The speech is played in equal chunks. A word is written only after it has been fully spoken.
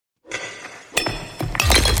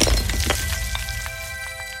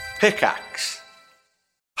Pickaxe.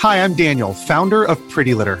 Hi, I'm Daniel, founder of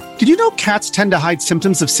Pretty Litter. Did you know cats tend to hide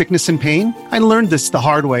symptoms of sickness and pain? I learned this the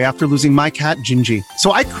hard way after losing my cat, Gingy.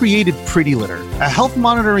 So I created Pretty Litter, a health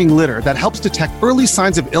monitoring litter that helps detect early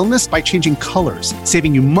signs of illness by changing colors,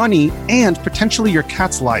 saving you money and potentially your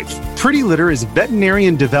cat's life. Pretty Litter is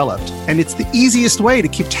veterinarian developed, and it's the easiest way to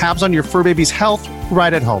keep tabs on your fur baby's health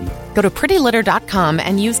right at home. Go to prettylitter.com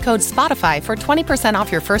and use code SPOTIFY for 20% off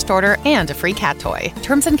your first order and a free cat toy.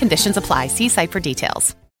 Terms and conditions apply. See site for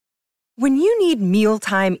details. When you need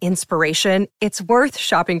mealtime inspiration, it's worth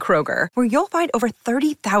shopping Kroger, where you'll find over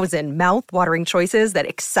 30,000 mouth-watering choices that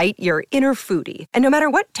excite your inner foodie. And no matter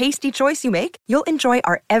what tasty choice you make, you'll enjoy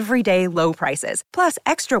our everyday low prices, plus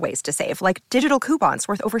extra ways to save, like digital coupons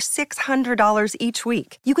worth over $600 each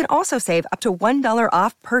week. You can also save up to $1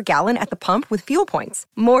 off per gallon at the pump with fuel points.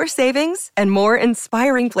 More savings and more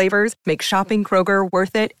inspiring flavors make shopping Kroger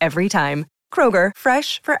worth it every time. Kroger,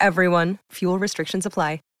 fresh for everyone. Fuel restrictions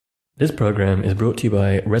apply. This program is brought to you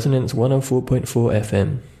by Resonance 104.4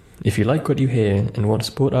 FM. If you like what you hear and want to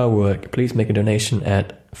support our work, please make a donation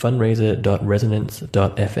at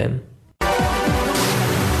fundraiser.resonance.fm.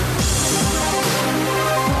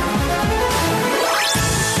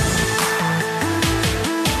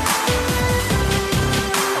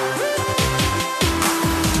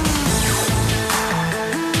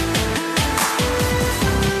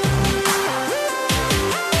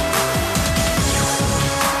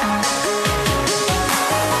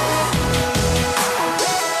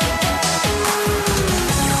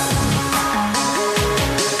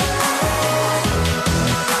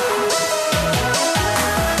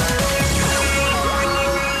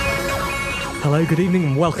 Hello, good evening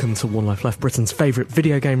and welcome to One Life Left, Britain's favourite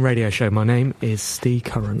video game radio show. My name is Steve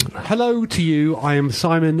Curran. Hello to you, I am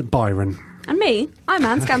Simon Byron. And me, I'm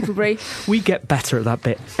Anne Scantlebury. We get better at that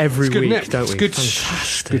bit every week, don't we? It's good.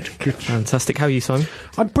 Fantastic. Good. Fantastic. How are you, Simon?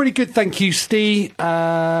 I'm pretty good, thank you, Steve.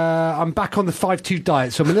 I'm back on the 5-2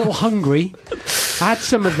 diet, so I'm a little hungry. I had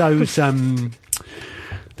some of those...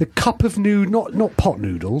 the cup of not pot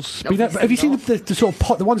noodles. But have you seen the sort of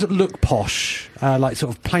pot, the ones that look posh, like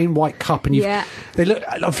sort of plain white cup, and they look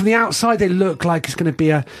from the outside they look like it's going to be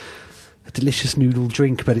a delicious noodle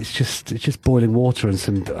drink, but it's just boiling water and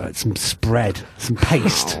some spread, some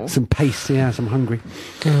paste, some hungry.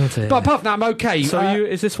 Oh dear. But apart from that, I'm okay. So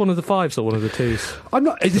is this one of the fives or one of the twos? I'm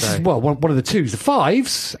not. This is one of the twos. The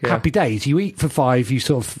fives, happy days. You eat for 5, you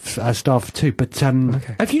sort of starve for 2. But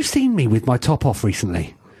have you seen me with my top off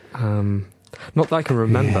recently? Not that I can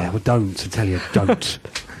remember. Yeah, well, don't. I tell you, don't.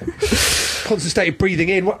 Concentrated breathing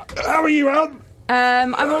in. How are you, Anne?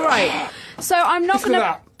 I'm all right. So I'm not going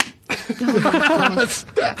to...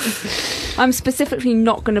 I'm specifically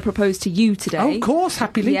not going to propose to you today. Oh, of course,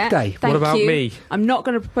 happy Leap Day. What about me? I'm not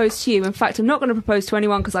going to propose to you. In fact, I'm not going to propose to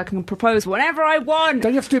anyone because I can propose whenever I want.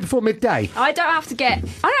 Don't you have to do it before midday? I don't have to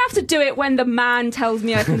do it when the man tells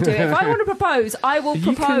me I can do it. If I want to propose, I will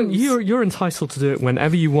propose. You're entitled to do it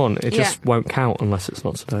whenever you want. It just won't count unless it's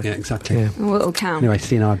not today. Yeah, exactly. Yeah. Well, it'll count. Anyway,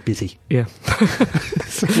 Steve and I are busy. Yeah. But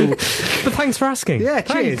thanks for asking. Yeah,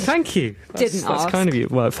 cheers. Thank you. That's kind of you.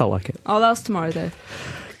 Well, it felt like it. I'll ask tomorrow, though.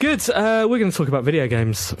 Good. We're going to talk about video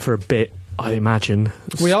games for a bit, I imagine.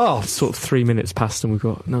 We are. Sort of 3 minutes past and we've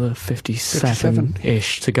got another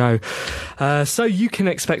 57-ish to go. So you can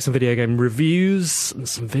expect some video game reviews and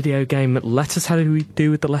some video game letters. How do we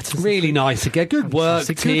do with the letters? Really nice again. Good work,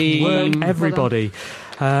 team. Good work, everybody.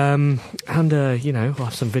 We'll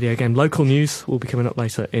have some video game local news will be coming up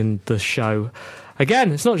later in the show.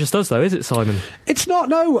 Again, it's not just us, though, is it, Simon? It's not,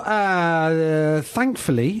 no.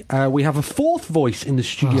 Thankfully, we have a fourth voice in the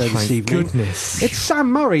studio this evening. Goodness. It's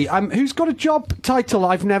Sam Murray, who's got a job title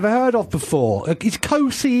I've never heard of before. He's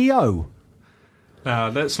co-CEO.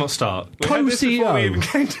 Let's not start. Co-CEO. We even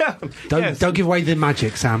came down. Don't give away the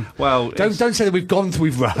magic, Sam. Well, don't say that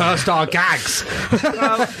we've rehearsed our gags.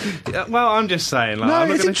 well, I'm just saying. No,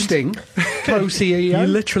 it's interesting. Co-CEO. You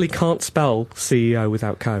literally can't spell CEO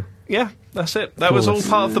without co. Yeah, that's it. That was all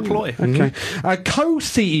part of the ploy. Okay.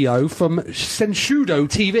 Co-CEO from Senshudo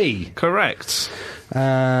TV. Correct.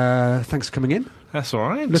 Thanks for coming in. That's all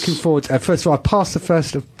right. Looking forward. First of all, I passed the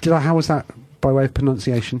first. How was that by way of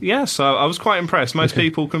pronunciation? Yeah, so I was quite impressed. Most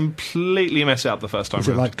people completely mess it up the first time. Is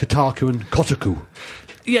it like Kotaku and Kotaku?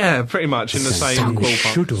 Yeah, pretty much in the same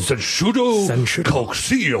ballpark. Senshudo.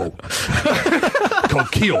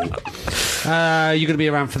 Kokio. You're going to be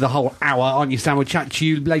around for the whole hour, aren't you, Sam? We'll chat to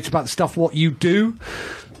you later about the stuff, what you do.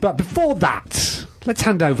 But before that, let's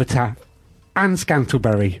hand over to Anne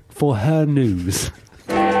Scantlebury for her news.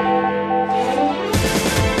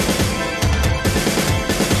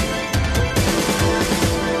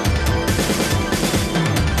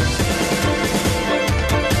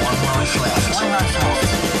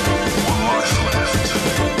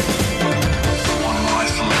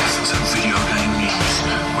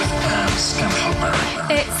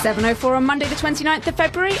 7:04 on Monday the 29th of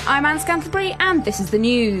February. I'm Anne Scantlebury and this is the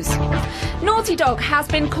news. Naughty Dog has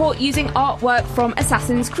been caught using artwork from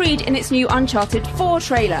Assassin's Creed in its new Uncharted 4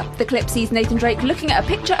 trailer. The clip sees Nathan Drake looking at a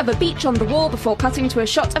picture of a beach on the wall before cutting to a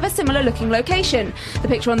shot of a similar looking location. The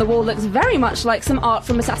picture on the wall looks very much like some art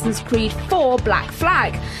from Assassin's Creed 4 Black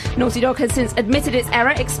Flag. Naughty Dog has since admitted its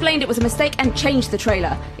error, explained it was a mistake and changed the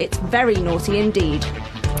trailer. It's very naughty indeed.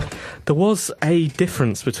 There was a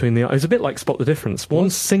difference between it was a bit like Spot the Difference. One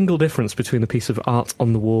single difference between the piece of art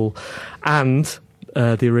on the wall and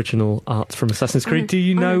the original art from Assassin's Creed. Do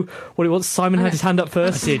you know what it was? Simon had his hand up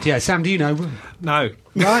first. I did, yeah. Sam, do you know? No.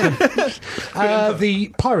 Right.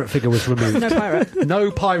 The pirate figure was removed. No pirate. No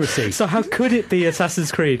piracy. So how could it be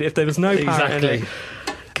Assassin's Creed if there was no pirate in it?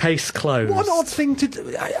 Case closed. What an odd thing to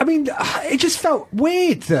do. I mean, it just felt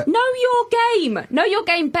weird that... Know your game. Know your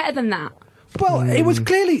game better than that. Well, it was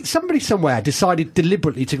clearly somebody somewhere decided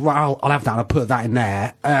deliberately to, well, I'll have that, I'll put that in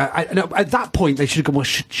there. At that point, they should have gone, well,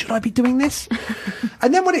 should I be doing this?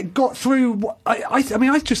 And then when it got through, I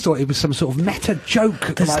just thought it was some sort of meta joke.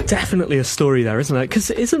 There's definitely a story there, isn't there?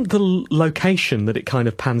 Because isn't the location that it kind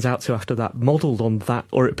of pans out to after that modelled on that,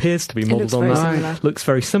 or it appears to be modelled on that, looks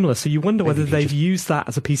very similar. So you wonder whether they've used that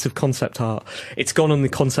as a piece of concept art. It's gone on the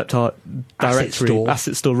concept art directory,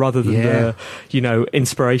 asset store rather than the,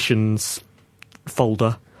 inspirations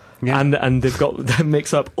folder, and they've got them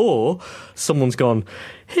mixed up, or someone's gone,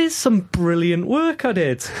 here's some brilliant work I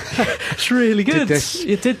did. It's really good.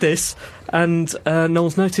 You did this, and no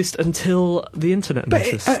one's noticed until the internet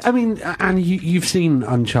noticed. And you've seen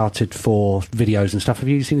Uncharted 4 videos and stuff. Have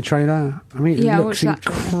you seen the trailer? I mean, it looks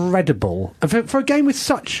incredible. For a game with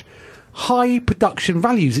such high production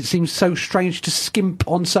values, it seems so strange to skimp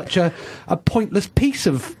on such a pointless piece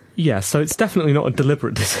of... Yeah, so it's definitely not a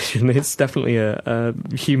deliberate decision. It's definitely a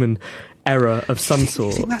human error of some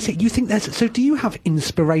sort. You think that's it? You think there's... So do you have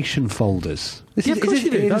inspiration folders? Of course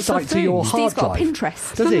you do. That's insight to your hard drive? Steve's got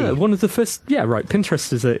Pinterest. Does he? No, one of the first... Yeah, right,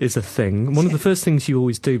 Pinterest is a thing. One of the first things you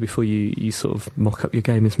always do before you sort of mock up your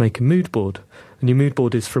game is make a mood board. And your mood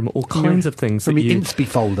board is from all kinds of things. From your Inspi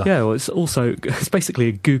folder. Yeah, well, it's basically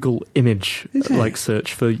a Google image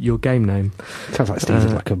search for your game name. Sounds like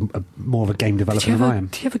Steve's like more of a game developer than I am.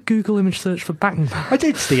 Do you have a Google image search for Batman? I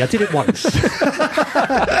did, Steve. I did it once.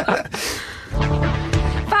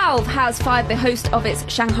 Valve has fired the host of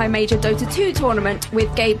its Shanghai Major Dota 2 tournament,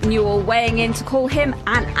 with Gabe Newell weighing in to call him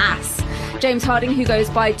an ass. James Harding, who goes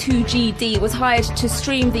by 2GD, was hired to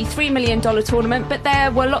stream the $3 million tournament, but there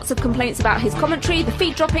were lots of complaints about his commentary, the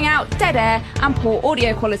feed dropping out, dead air, and poor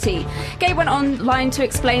audio quality. Gabe went online to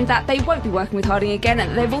explain that they won't be working with Harding again,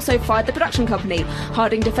 and they've also fired the production company.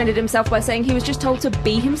 Harding defended himself by saying he was just told to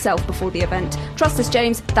be himself before the event. Trust us,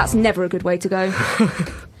 James, that's never a good way to go.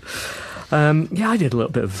 I did a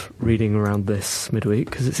little bit of reading around this midweek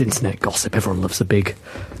because it's internet gossip. Everyone loves a big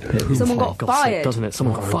bit of Someone got gossip, fired, doesn't it?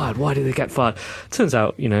 Someone got fired. Why did they get fired? Turns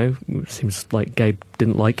out, it seems like Gabe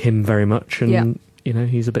didn't like him very much, and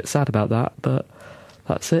he's a bit sad about that. But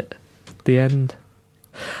that's it. The end.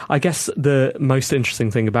 I guess the most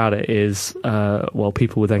interesting thing about it is,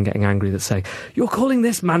 people were then getting angry that say, "You're calling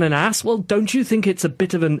this man an ass? Well, don't you think it's a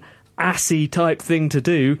bit of an assy type thing to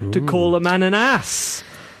do to call a man an ass?"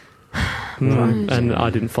 And I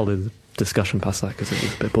didn't follow the discussion past that because it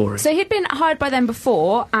was a bit boring. So he'd been hired by them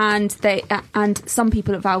before, and some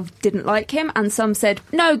people at Valve didn't like him, and some said,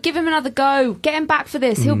 no, give him another go, get him back for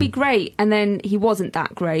this, he'll be great. And then he wasn't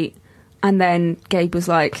that great, and then Gabe was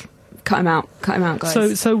like, cut him out,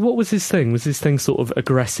 guys. So what was his thing? Was his thing sort of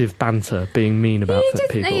aggressive banter, being mean about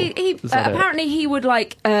people? Apparently he would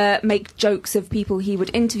make jokes of people he would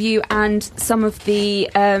interview, and some of the...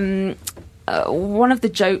 one of the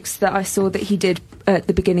jokes that I saw that he did at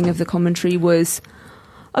the beginning of the commentary was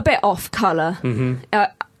a bit off colour,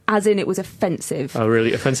 as in it was offensive. Oh,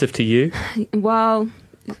 really? Offensive to you? Well,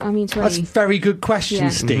 I mean, that's a very good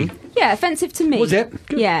question, Steve. Yeah, offensive to me. Was it?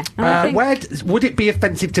 Good. Yeah. Where would it be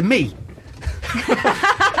offensive to me? Would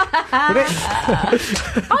it?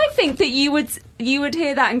 I think that you would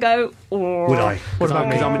hear that and go, oh. Would I? What about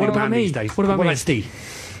me? What about me? What about me, Steve?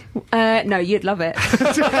 No, you'd love it.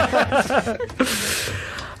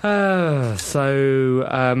 Where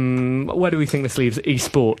do we think this leaves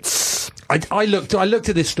esports? I looked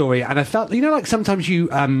at this story and I felt, like sometimes you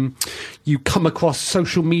come across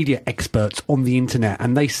social media experts on the internet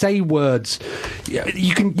and they say words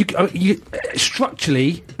you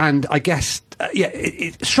structurally, and I guess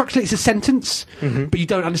structurally it's a sentence, but you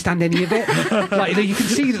don't understand any of it. You can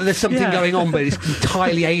see that there's something going on, but it's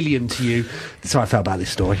entirely alien to you. That's how I felt about this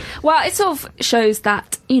story. Well, it sort of shows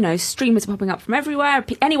that streamers are popping up from everywhere.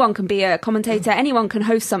 Anyone can be a commentator, anyone can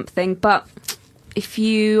host something, but if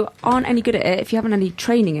you aren't any good at it, if you haven't any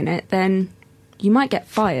training in it, then you might get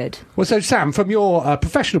fired. Well, so Sam, from your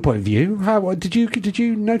professional point of view, how did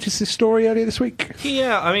you notice this story earlier this week?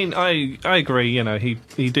 Yeah, I mean, I agree. You know, he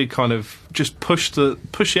did kind of just push the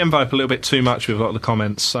envelope a little bit too much with a lot of the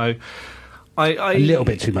comments. So a little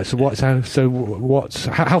bit too much. So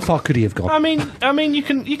how far could he have gone? I mean, you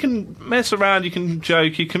can mess around, you can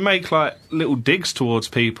joke, you can make like little digs towards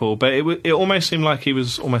people, but it almost seemed like he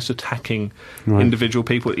was almost attacking individual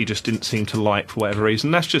people that he just didn't seem to like for whatever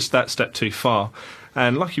reason. That's just that step too far.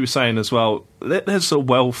 And like you were saying as well, there's a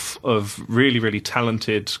wealth of really, really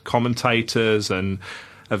talented commentators and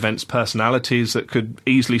events personalities that could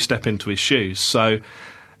easily step into his shoes. So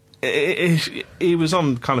he was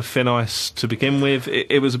on kind of thin ice to begin with.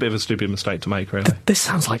 It was a bit of a stupid mistake to make, really. This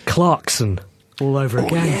sounds like Clarkson all over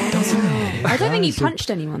again, doesn't it? I don't think he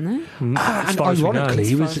punched anyone, though. And ironically,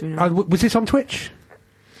 he was this on Twitch?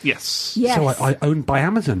 Yes. So I owned by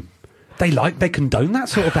Amazon. They condone that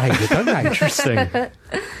sort of behaviour, don't they? Interesting.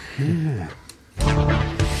 Yeah.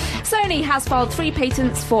 Sony has filed 3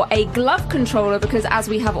 patents for a glove controller because, as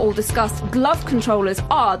we have all discussed, glove controllers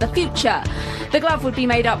are the future. The glove would be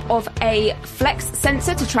made up of a flex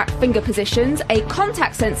sensor to track finger positions, a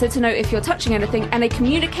contact sensor to know if you're touching anything, and a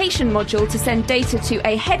communication module to send data to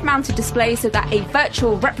a head-mounted display so that a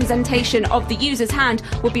virtual representation of the user's hand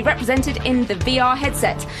would be represented in the VR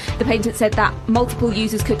headset. The patent said that multiple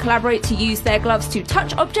users could collaborate to use their gloves to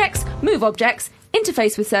touch objects, move objects,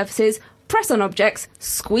 interface with surfaces, press on objects,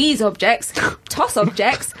 squeeze objects, toss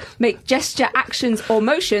objects, make gesture actions or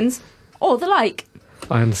motions, or the like.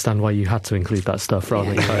 I understand why you had to include that stuff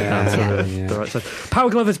rather than going down to the right side. Power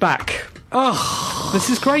Glove is back. Oh, this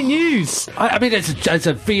is great news. I mean, as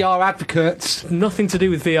a VR advocate, nothing to do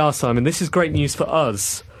with VR, Simon. This is great news for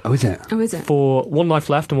us. Oh, is it? For One Life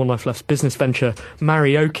Left and One Life Left's business venture,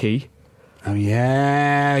 Marioki. Oh,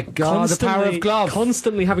 yeah. God, the power of glove.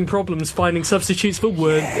 Constantly having problems finding substitutes for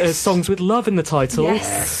songs with love in the title.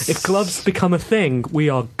 Yes. If gloves become a thing, we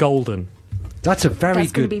are golden. That's a very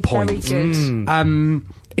good point. Very good.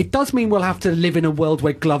 It does mean we'll have to live in a world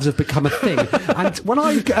where gloves have become a thing. And when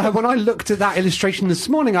I looked at that illustration this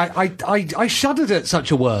morning, I shuddered at such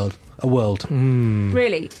a world.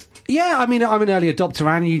 Really? Yeah, I mean, I'm an early adopter,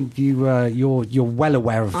 and you're well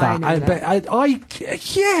aware of that. I know that. But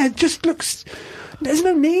it just looks. There's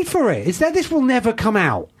no need for it. Is there? This will never come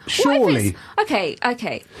out. Surely. Okay.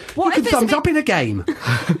 You can thumbs up in a game.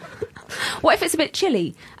 What if it's a bit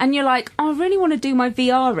chilly and you're like, I really want to do my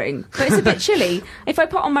VRing, but it's a bit chilly. If I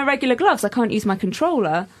put on my regular gloves, I can't use my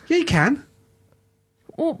controller. Yeah, you can.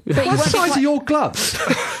 But what size are your gloves?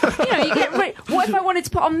 You get what if I wanted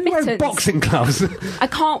to put on mittens? Wear boxing gloves. I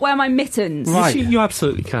can't wear my mittens. Right. You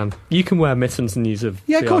absolutely can. You can wear mittens and use a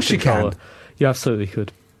Yeah, of VR course controller. you can. You absolutely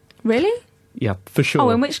could. Really? Yeah, for sure. Oh,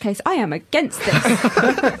 in which case, I am against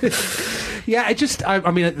this. Yeah,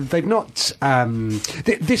 I mean, they've not.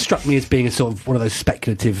 This struck me as being a sort of one of those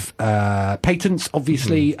speculative patents,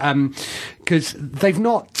 obviously, because they've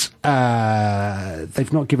not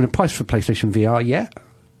given a price for PlayStation VR yet.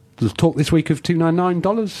 There was talk this week of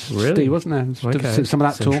 $299. Really? Steve, wasn't there? Okay. Some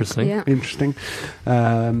of that talk. Interesting. Yeah. Interesting.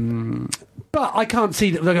 But I can't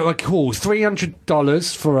see that. Like, cool,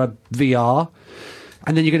 $300 for a VR,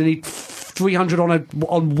 and then you're going to need $300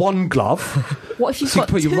 on one glove. What if you've got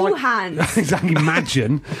two hands? Exactly,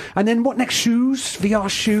 imagine. And then what next? Shoes? VR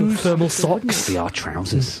shoes? Thermal socks? VR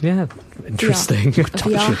trousers. Yeah, interesting. Touch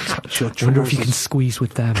your trousers. I wonder if you can squeeze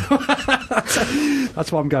with them.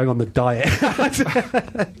 That's why I'm going on the diet.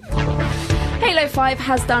 Halo 5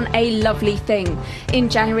 has done a lovely thing. In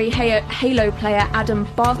January, Halo player Adam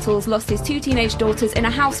Bartels lost his 2 teenage daughters in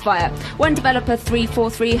a house fire. When developer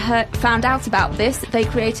 343 found out about this, they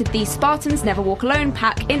created the Spartans Never Walk Alone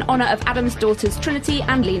pack in honour of Adam's daughters Trinity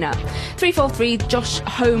and Lena. 343 Josh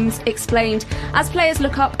Holmes explained, as players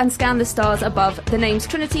look up and scan the stars above, the names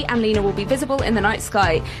Trinity and Lena will be visible in the night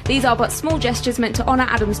sky. These are but small gestures meant to honour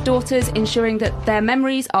Adam's daughters, ensuring that their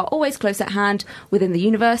memories are always close at hand within the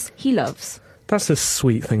universe he loves. That's a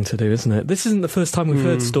sweet thing to do, isn't it? This isn't the first time we've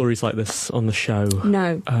heard stories like this on the show.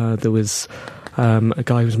 No. There was a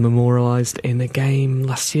guy who was memorialised in a game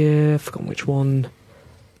last year. I've forgotten which one.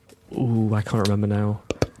 Ooh, I can't remember now.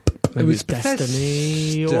 Maybe It was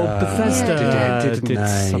Destiny or Bethesda. Bethesda Didn't did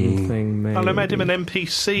they? something. Maybe. Oh, they made him an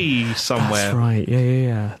NPC somewhere. That's right.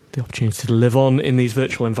 Yeah. the opportunity to live on in these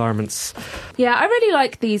virtual environments. Yeah, I really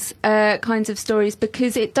like these kinds of stories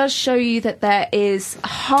because it does show you that there is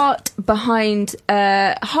heart in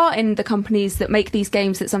the companies that make these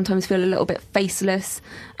games that sometimes feel a little bit faceless,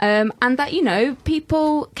 and that, you know,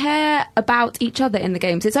 people care about each other in the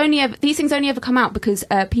games. These things only ever come out because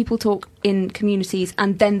people talk in communities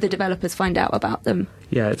and then the developers find out about them.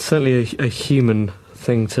 Yeah, it's certainly a human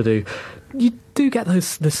thing to do. You do get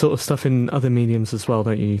this sort of stuff in other mediums as well,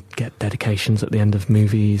 don't you? You get dedications at the end of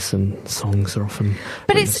movies, and songs are often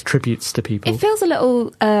it's tributes to people. It feels a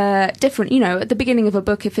little different, you know, at the beginning of a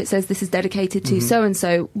book, if it says this is dedicated to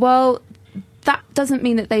so-and-so, well, that doesn't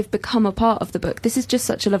mean that they've become a part of the book. This is just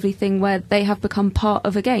such a lovely thing where they have become part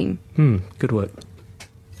of a game. Good work.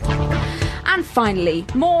 And finally,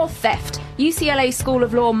 more theft. UCLA School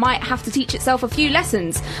of Law might have to teach itself a few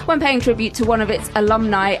lessons. When paying tribute to one of its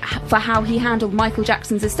alumni for how he handled Michael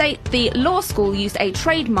Jackson's estate, the law school used a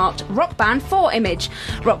trademarked Rock Band 4 image.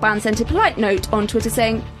 Rock Band sent a polite note on Twitter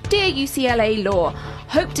saying, "Dear UCLA Law,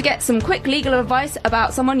 hope to get some quick legal advice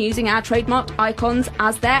about someone using our trademarked icons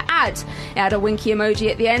as their ad." It had a winky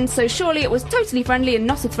emoji at the end, so surely it was totally friendly and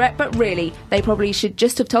not a threat, but really, they probably should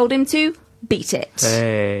just have told him to beat it.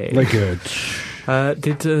 Hey. Very good.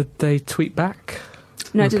 Did they tweet back?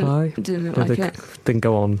 No, didn't look like it. Didn't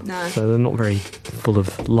go on. No. So they're not very full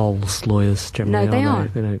of lols, lawyers, generally. No, they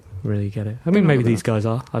aren't. They don't really get it. I mean, maybe these guys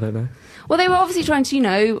are. I don't know. Well, they were obviously trying to, you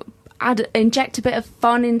know, inject a bit of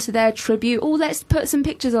fun into their tribute. Oh, let's put some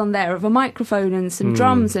pictures on there of a microphone and some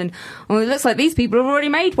drums, and it looks like these people have already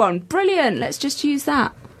made one. Brilliant. Let's just use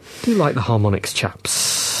that. I do like the Harmonix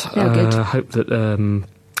chaps. They're good. I hope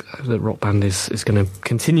that Rock Band is going to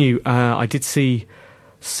continue. I did see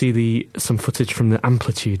some footage from the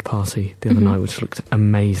Amplitude party the other night, which looked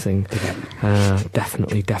amazing.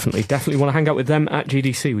 Definitely want to hang out with them at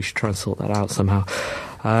GDC. We should try and sort that out somehow.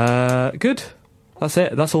 Good. That's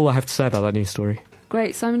it. That's all I have to say about that news story.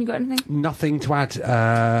 Great. Simon, you got anything? Nothing to add.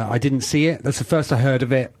 I didn't see it. That's the first I heard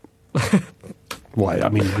of it. What? I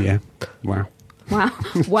mean, yeah. Wow.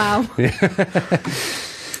 Wow.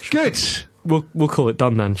 Good. We'll call it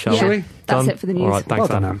done then, shall we? That's done? it for the news. All right, thanks, well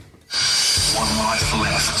done, Anne. One Life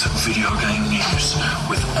Left video game news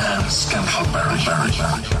with Anne Scantleberry.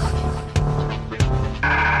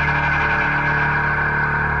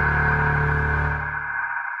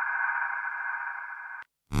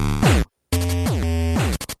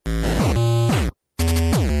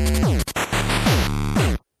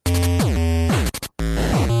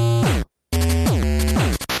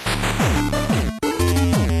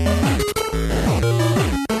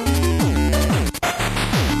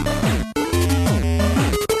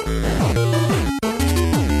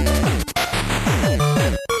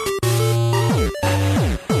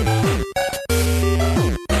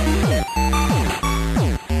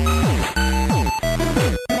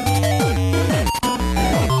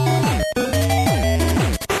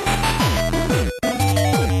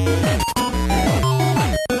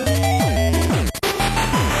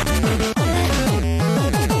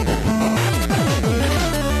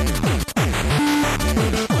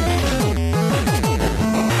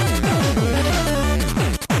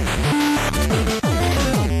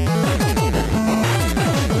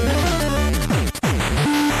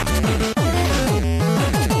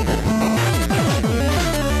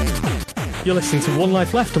 You're listening to One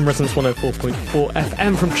Life Left on Resonance 104.4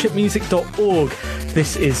 FM from chipmusic.org.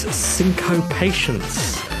 This is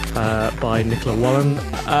Syncopations by Nicola Wallen.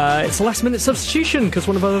 It's a last-minute substitution because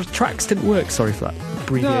one of our tracks didn't work. Sorry for that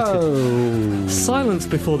abbreviated silence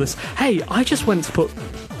before this. Hey, I just went to put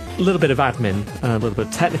a little bit of admin, a little bit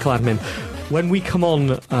of technical admin. When we come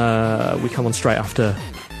on straight after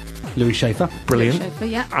Louis Schaefer. Brilliant. Louis Schaefer,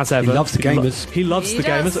 yeah. As ever. He loves the gamers. He loves the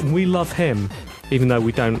gamers, and we love him, even though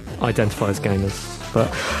we don't identify as gamers. But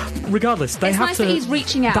regardless, they it's have nice to... that he's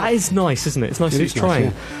reaching out. That is nice, isn't it? It's nice that he's trying.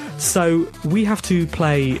 Nice, yeah. So we have to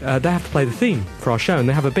play... they have to play the theme for our show, and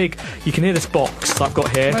they have a big... You can hear this box that I've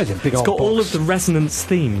got here. That is a big it's got old all box. of the Resonance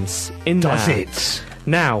themes in there. Does it?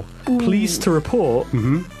 Now, pleased to report,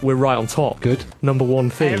 we're right on top. Good. Number one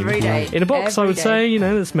theme. Every day. In a box, Every I would day. say,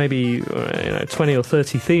 there's maybe 20 or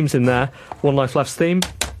 30 themes in there. One Life Left's theme,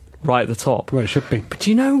 right at the top. Well, it should be. But do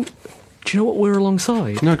you know what we're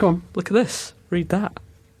alongside? No, go on. Look at this. Read that.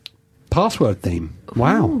 Password theme.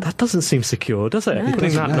 Wow. That doesn't seem secure, does it? No.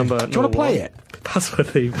 Putting that No. number. Do you want to play one. it? Password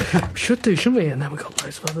theme. Should do, shouldn't we? And then we've got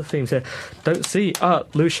loads of other themes here. Don't see.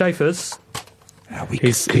 Louis Schaefer's.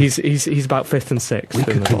 He's about fifth and sixth. We in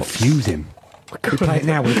could the box. confuse him. We play it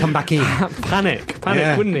now. We'll come back in. Panic,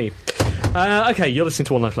 Yeah. wouldn't he? Okay, you're listening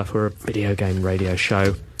to One Life Left. We're a video game radio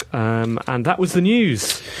show. And that was the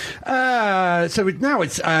news. So now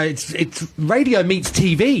it's radio meets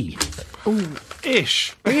TV. Ooh.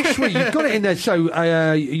 Ish. Well, you've got it in there.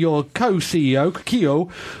 So you're co-CEO, Kyo,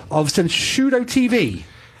 of Senshudo TV.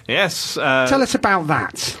 Yes. Tell us about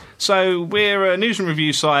that. So we're a news and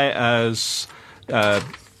review site, as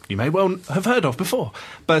you may well have heard of before.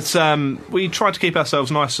 But we try to keep ourselves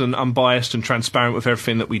nice and unbiased and transparent with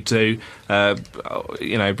everything that we do. Kind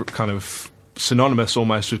of synonymous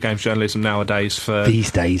almost with games journalism nowadays. For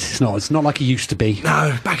these days, it's not like it used to be.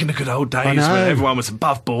 No, back in the good old days when everyone was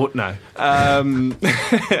above board. No,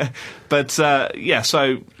 but so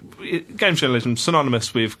games journalism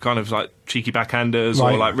synonymous with kind of like cheeky backhanders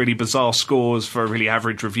or like really bizarre scores for a really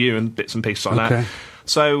average review and bits and pieces like that.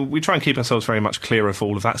 So we try and keep ourselves very much clear of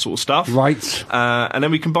all of that sort of stuff. Right. And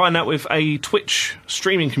then we combine that with a Twitch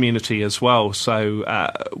streaming community as well.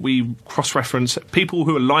 So we cross-reference people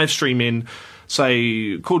who are live streaming,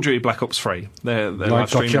 say, Call of Duty Black Ops 3. They're live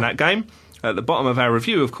streaming that game. At the bottom of our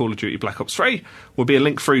review of Call of Duty Black Ops 3 will be a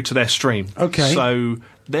link through to their stream. Okay. So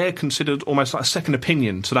they're considered almost like a second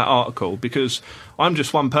opinion to that article, because I'm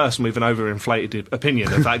just one person with an overinflated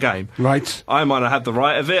opinion of that game. Right. I might not have the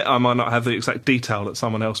right of it, I might not have the exact detail that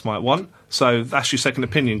someone else might want. So that's your second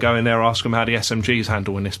opinion. Go in there, ask them how the SMGs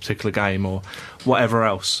handle in this particular game or whatever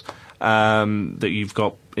else that you've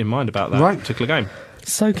got in mind about that particular game.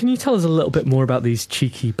 So can you tell us a little bit more about these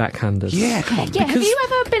cheeky backhanders? Yeah, come on. Yeah, have you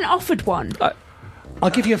ever been offered one? I'll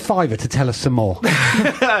give you a £5 to tell us some more.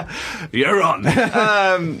 You're on.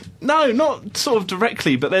 No, not sort of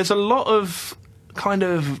directly, but there's a lot of kind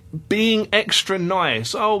of being extra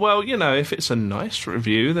nice. Oh, well, if it's a nice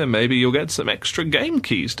review, then maybe you'll get some extra game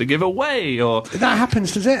keys to give away. Or that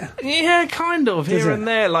happens, does it? Yeah, kind of, here and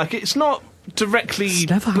there. Like, it's not directly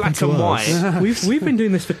black and white. We've been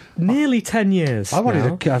doing this for nearly 10 years. I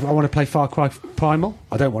want to play Far Cry Primal.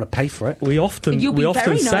 I don't want to pay for it. We often say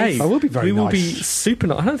nice. I will be very nice. We will be super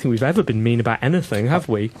nice. I don't think we've ever been mean about anything, have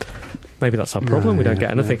we? Maybe that's our problem. We don't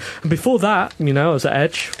get anything. No. And before that, I was at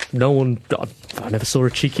Edge. I never saw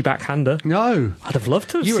a cheeky backhander. No, I'd have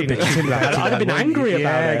loved to have seen a cheeky backhander. I'd have been angry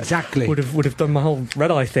about it. Exactly. Would have done my whole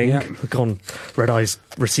Red Eye thing. Yeah. Gone. Red Eye's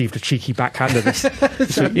received a cheeky backhander.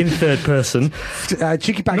 In third person.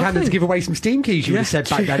 Cheeky backhander to give away some Steam keys. You would have said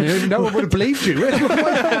back then. No one would have believed you.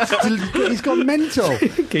 He's gone mental.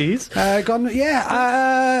 Keys. Gone.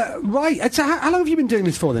 Yeah. Right. So how long have you been doing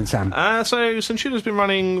this for then, Sam? So Senshudo's been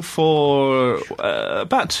running for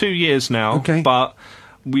about 2 years now. Okay. But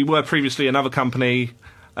we were previously another company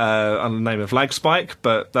under the name of Lag Spike,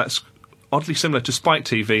 but that's oddly similar to Spike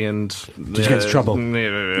TV, and did you get into trouble?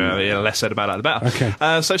 Less said about that, the better.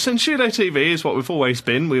 Okay. So Senshudo TV is what we've always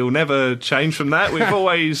been. We will never change from that. We've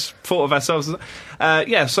always thought of ourselves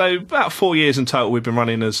as so about 4 years in total we've been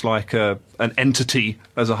running as like an entity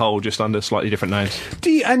as a whole, just under slightly different names.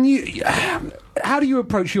 How do you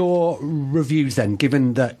approach your reviews then,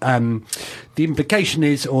 given that the implication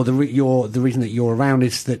is, or the reason that you're around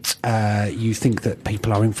is that you think that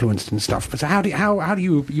people are influenced and stuff? But so how do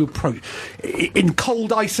you approach in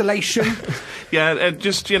cold isolation? Yeah,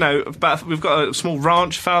 just we've got a small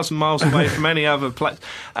ranch 1,000 miles away from any other place.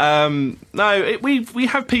 We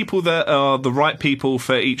have people that are the right people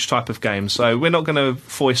for each type of game. So we're not going to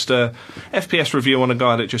foist a FPS review on a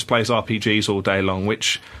guy that just plays RPGs all day long,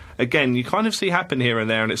 which, again, you kind of see happen here and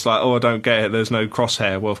there, and it's like, oh, I don't get it, there's no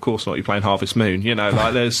crosshair. Well, of course not, you're playing Harvest Moon,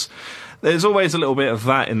 like there's always a little bit of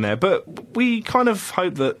that in there. But we kind of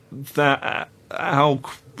hope that our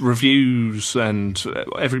reviews and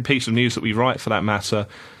every piece of news that we write, for that matter,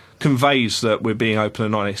 conveys that we're being open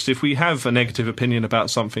and honest. If we have a negative opinion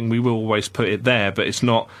about something, we will always put it there, but it's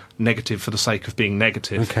not negative for the sake of being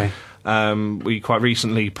negative. Okay. We quite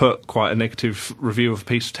recently put quite a negative review of a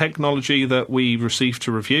piece of technology that we received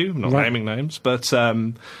to review, not naming names, but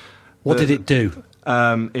what did it do?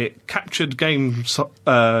 It captured game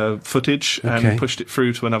footage and pushed it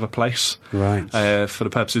through to another place, for the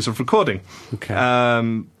purposes of recording. Okay.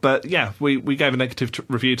 But yeah, we gave a negative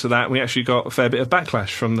review to that. We actually got a fair bit of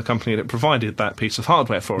backlash from the company that provided that piece of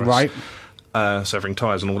hardware for us. Right. Severing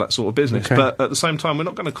tyres and all that sort of business. Okay. But at the same time, we're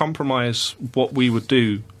not going to compromise what we would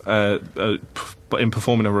do in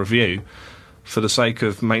performing a review for the sake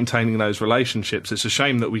of maintaining those relationships. It's a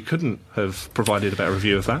shame that we couldn't have provided a better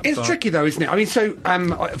review of that. It's tricky though, isn't it? I mean, so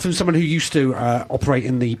from someone who used to operate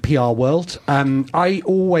in the PR world, I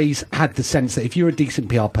always had the sense that if you're a decent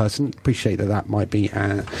PR person, appreciate that might be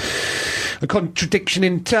a contradiction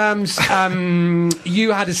in terms,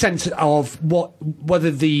 you had a sense of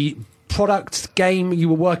whether the product game you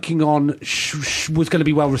were working on was going to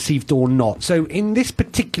be well received or not. So in this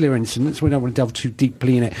particular instance, we don't want to delve too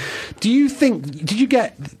deeply in it. Did you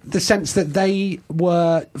get the sense that they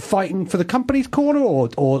were fighting for the company's corner,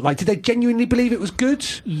 or like, did they genuinely believe it was good?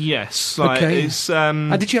 Yes. Like, okay. It's,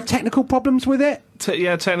 and did you have technical problems with it?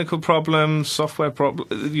 Technical problems, software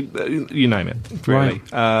problems, you name it, really.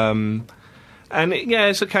 Right.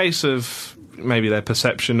 It's a case of maybe their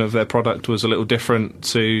perception of their product was a little different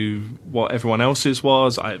to what everyone else's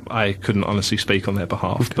was. I couldn't honestly speak on their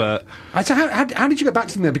behalf, but... So how did you get back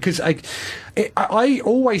to them there? Because I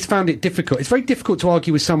always found it difficult. It's very difficult to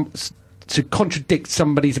argue with to contradict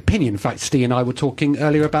somebody's opinion. In fact, Steve and I were talking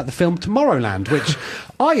earlier about the film Tomorrowland, which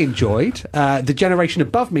I enjoyed. The generation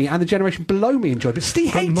above me and the generation below me enjoyed, but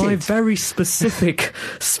Steve hated. My very specific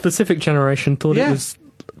generation thought it was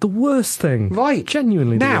the worst thing. Right.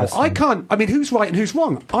 Genuinely the now, worst I thing. can't... I mean, who's right and who's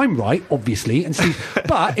wrong? I'm right, obviously, and Steve...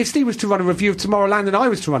 But if Steve was to run a review of Tomorrowland and I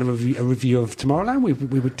was to run a review of Tomorrowland,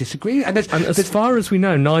 we would disagree. And as far as we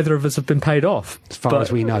know, neither of us have been paid off. As far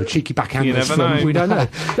as we know. Cheeky backhanders. You never know. We don't know.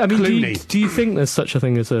 I mean, Clooney. do you think there's such a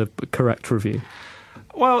thing as a correct review?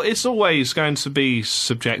 Well, it's always going to be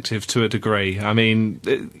subjective to a degree. I mean,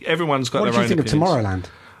 everyone's got their own opinions. What do you think of Tomorrowland?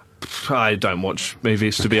 I don't watch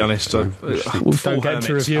movies, to be honest. Don't get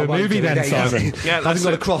to review a movie then, Simon. Yeah, I've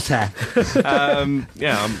got a crosshair. I'm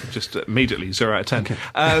just immediately 0 out of 10.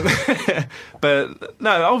 Okay. But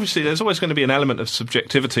no, obviously there's always going to be an element of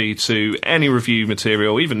subjectivity to any review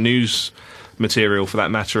material, even news material for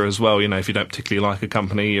that matter as well. You know, if you don't particularly like a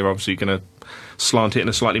company, you're obviously going to slant it in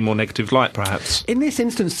a slightly more negative light, perhaps. In this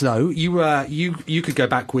instance, though, you could go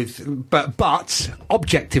back with, but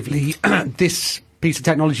objectively, this piece of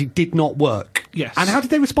technology did not work. Yes. And how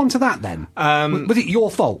did they respond to that then? Was it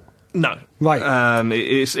your fault? No. Right.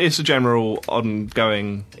 It's a general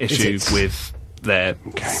ongoing issue with their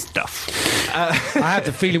stuff. I had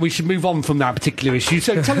the feeling we should move on from that particular issue.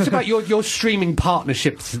 So tell us about your streaming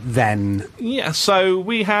partnerships then. Yeah, so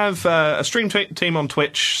we have a stream team on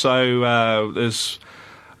Twitch, so there's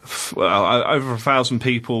over 1,000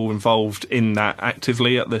 people involved in that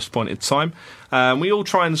actively at this point in time. We all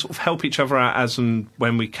try and sort of help each other out as and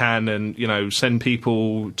when we can, and send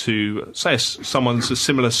people to, say, someone's a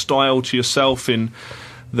similar style to yourself in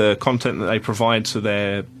the content that they provide to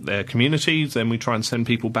their communities. Then we try and send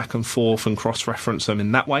people back and forth and cross-reference them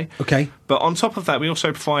in that way. Okay. But on top of that, we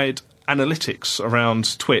also provide analytics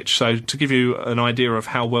around Twitch. So to give you an idea of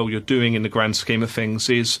how well you're doing in the grand scheme of things,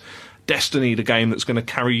 is Destiny the game that's going to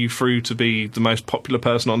carry you through to be the most popular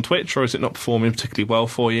person on Twitch, or is it not performing particularly well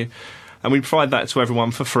for you? And we provide that to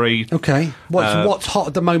everyone for free. Okay. What's hot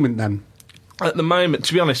at the moment then? At the moment,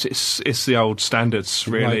 to be honest, it's the old standards,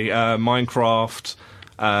 really. Right. Minecraft,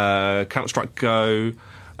 Counter-Strike Go,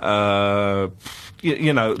 Destiny.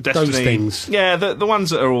 Those things. Yeah, the ones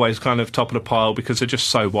that are always kind of top of the pile because they're just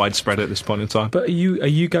so widespread at this point in time. But are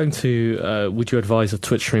you going to, would you advise a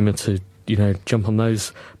Twitch streamer to, jump on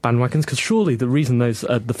those bandwagons? Because surely the reason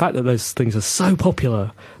the fact that those things are so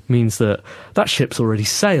popular means that ship's already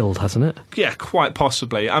sailed, hasn't it? Yeah, quite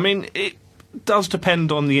possibly. I mean, it does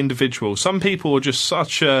depend on the individual. Some people are just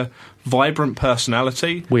such a vibrant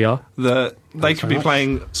personality. We are. That they could be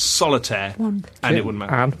playing solitaire and it wouldn't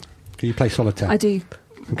matter. Anne? Do you play solitaire? I do.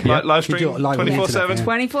 Okay. Live stream,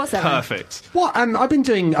 24/7. 24/7. Perfect. What? I've been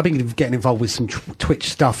getting involved with some Twitch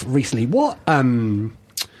stuff recently. What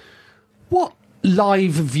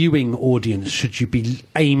live viewing audience should you be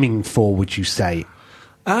aiming for, would you say?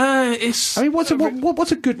 What's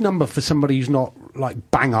a good number for somebody who's not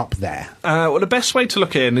bang up there? Well, the best way to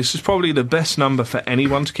look at it, and this is probably the best number for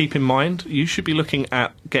anyone to keep in mind, you should be looking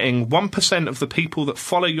at getting 1% of the people that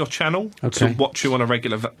follow your channel to watch you on a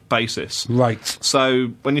regular basis. Right.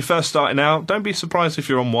 So when you're first starting out, don't be surprised if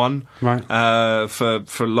you're on one. Right.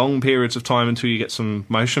 For long periods of time until you get some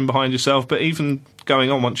motion behind yourself. But even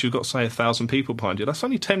going on, once you've got, say, 1,000 people behind you, that's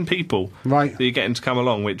only 10 people that you're getting to come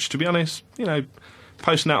along, which, to be honest,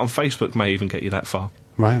 posting out on Facebook may even get you that far.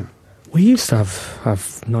 Right. We used to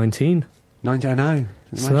have 19. 19, I know.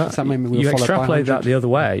 So you extrapolate that the other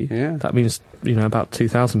way, that means, about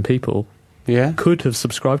 2,000 people could have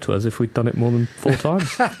subscribed to us if we'd done it more than 4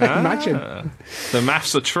 times. Imagine. The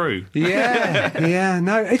maths are true. Yeah.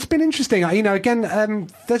 No, it's been interesting. Again,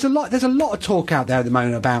 there's a lot of talk out there at the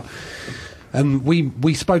moment about...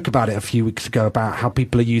 we spoke about it a few weeks ago about how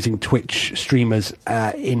people are using Twitch streamers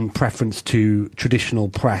in preference to traditional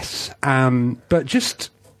press. But just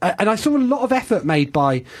and I saw a lot of effort made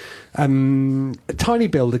by Tiny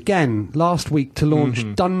Build again last week to launch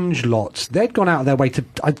Dungelot. They'd gone out of their way to,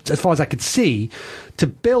 as far as I could see, to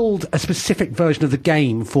build a specific version of the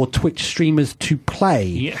game for Twitch streamers to play.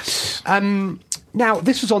 Yes. Now,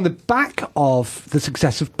 this was on the back of the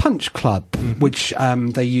success of Punch Club, which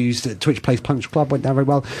they used. Twitch Plays Punch Club went down very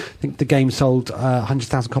well. I think the game sold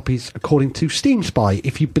 100,000 copies, according to Steam Spy,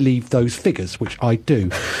 if you believe those figures, which I do.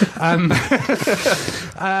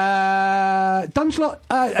 Dungelot,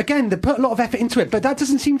 again, they put a lot of effort into it, but that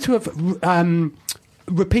doesn't seem to have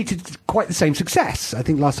repeated quite the same success. I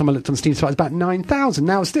think last time I looked on Steam Spy, it was about 9,000.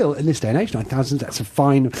 Now, still, in this day and age, 9,000, that's a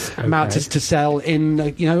fine amount to sell in,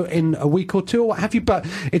 in a week or two or what have you. But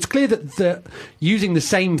it's clear that using the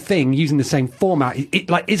same thing, using the same format,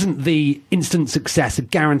 it isn't the instant success, a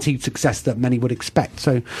guaranteed success that many would expect.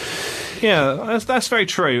 So, yeah, that's very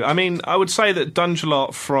true. I mean, I would say that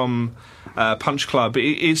Dungelot from Punch Club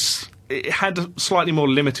it had a slightly more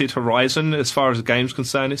limited horizon as far as the game's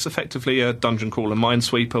concerned. It's effectively a dungeon crawler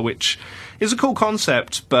minesweeper, which is a cool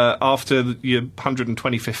concept, but after your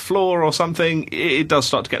 125th floor or something, it does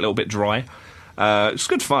start to get a little bit dry. It's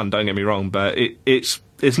good fun, don't get me wrong, but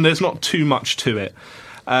there's not too much to it.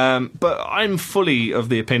 But I'm fully of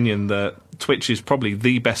the opinion that Twitch is probably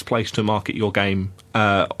the best place to market your game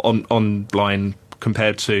online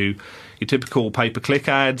compared to your typical pay-per-click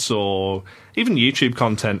ads or even YouTube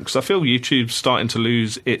content, because I feel YouTube's starting to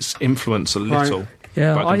lose its influence a little. Right.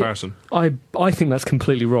 Yeah, by comparison. I think that's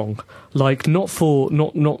completely wrong. Like, not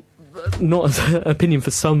as an opinion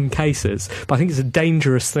for some cases, but I think it's a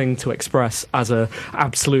dangerous thing to express as a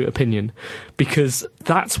absolute opinion, because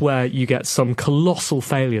that's where you get some colossal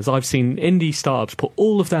failures. I've seen indie startups put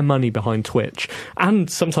all of their money behind Twitch and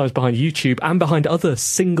sometimes behind YouTube and behind other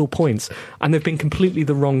single points, and they've been completely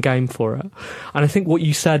the wrong game for it. And I think what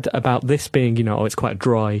you said about this being, it's quite a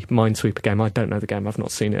dry Minesweeper game. I don't know the game, I've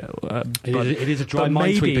not seen it. It is a dry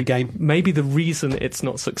Minesweeper game. Maybe the reason it's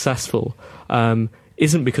not successful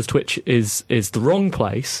isn't because Twitch is the wrong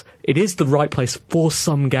place. It is the right place for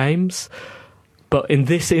some games, but in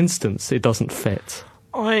this instance, it doesn't fit.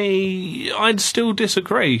 I'd still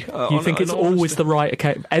disagree. You think it's always the right?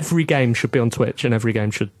 Okay, every game should be on Twitch, and every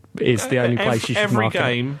game is the only place you should market.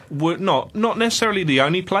 Every game would not necessarily the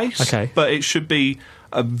only place. Okay, but it should be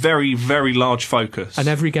a very, very large focus. And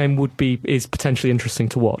every game is potentially interesting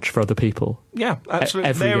to watch for other people. Yeah,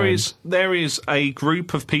 absolutely. There is a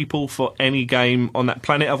group of people for any game on that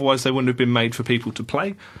planet. Otherwise, they wouldn't have been made for people to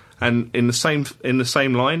play. And in the same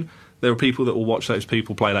line, there are people that will watch those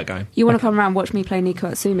people play that game. You want to come around and watch me play Nico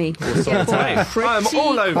Atsumi? I'm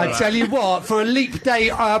all over I tell you what, for a leap day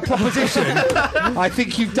proposition, I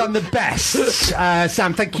think you've done the best.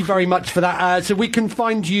 Sam, thank you very much for that. So we can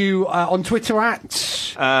find you on Twitter at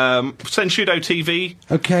Senshudo TV.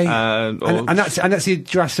 Okay, and that's the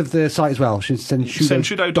address of the site as well.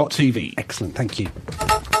 Senshudo.tv. Excellent, thank you.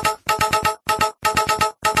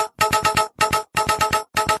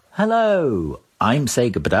 Hello, I'm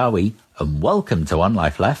Sega Badawi, and welcome to On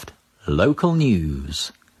Life Left, Local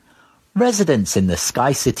News. Residents in the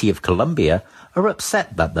Sky City of Columbia are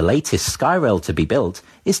upset that the latest Skyrail to be built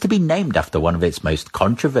is to be named after one of its most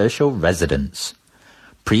controversial residents.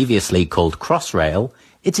 Previously called Crossrail,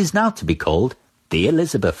 it is now to be called the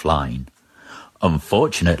Elizabeth Line.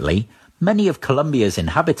 Unfortunately, many of Columbia's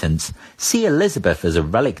inhabitants see Elizabeth as a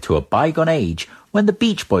relic to a bygone age when the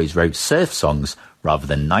Beach Boys wrote surf songs rather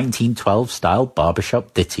than 1912-style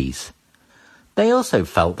barbershop ditties. They also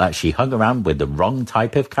felt that she hung around with the wrong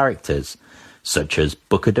type of characters, such as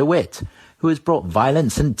Booker DeWitt, who has brought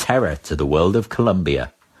violence and terror to the world of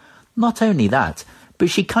Columbia. Not only that,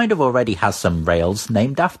 but she kind of already has some rails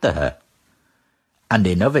named after her. And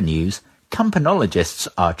in other news, campanologists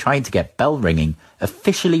are trying to get bell ringing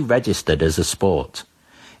officially registered as a sport.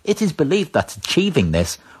 It is believed that achieving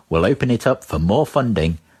this will open it up for more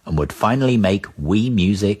funding and would finally make Wii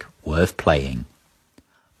music worth playing.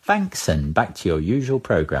 Thanks, and back to your usual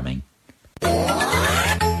programming. Email,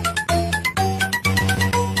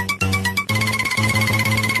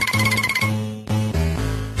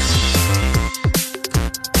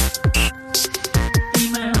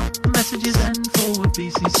 messages and forward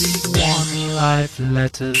BCC. One Life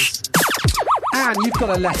Letters. Anne, you've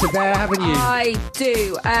got a letter there, haven't you? I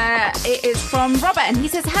do. It is from Robert, and he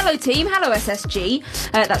says, "Hello team, hello SSG."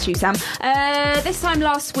 That's you, Sam. This time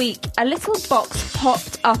last week, a little box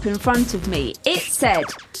popped up in front of me. It said,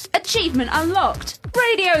 "Achievement unlocked.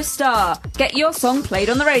 Radio star. Get your song played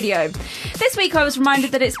on the radio." This week I was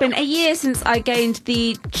reminded that it's been a year since I gained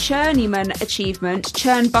the Churnyman achievement,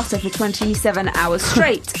 churn butter for 27 hours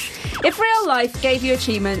straight. If real life gave you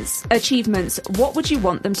achievements, what would you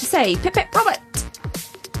want them to say? Pip Pip Robert!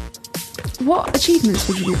 What achievements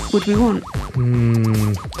would we want?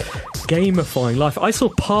 Gamifying life. I saw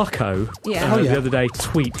Parko the other day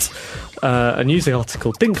tweet a news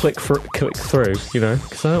article. Didn't click through,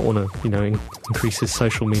 because I don't want to, increase his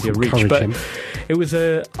social media reach. But it was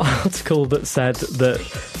an article that said that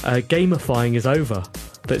gamifying is over.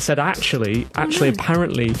 That said, actually,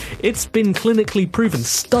 apparently, it's been clinically proven.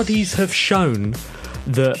 Studies have shown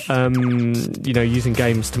that using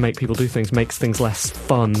games to make people do things makes things less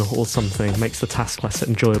fun or something, makes the task less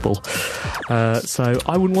enjoyable. So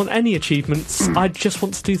I wouldn't want any achievements. I'd just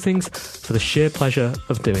want to do things for the sheer pleasure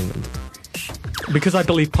of doing them. Because I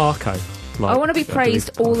believe Parko. I want to be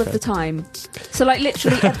praised all of the time. So,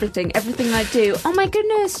 literally everything I do. Oh my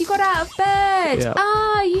goodness, you got out of bed.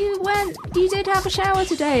 Yeah. You did have a shower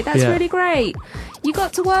today. That's really great. You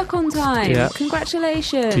got to work on time. Yeah.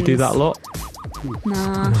 Congratulations. Do you do that a lot?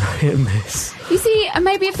 Nah. Hit and miss. You see,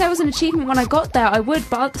 maybe if there was an achievement when I got there, I would,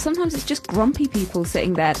 but sometimes it's just grumpy people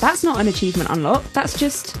sitting there. That's not an achievement unlock. That's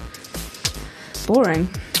just boring.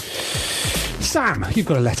 Sam, you've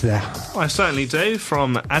got a letter there. I certainly do,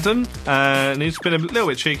 from Adam. And he's been a little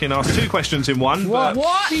bit cheeky and asked 2 questions in one. What?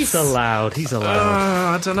 He's allowed.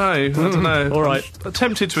 I don't know. All right. I'm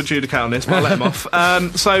tempted to adjudicate on this, but I'll let him off.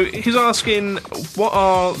 So he's asking, what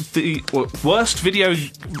are the worst video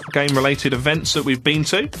game-related events that we've been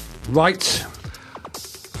to? Right.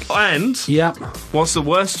 And what's the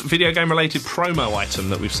worst video game related promo item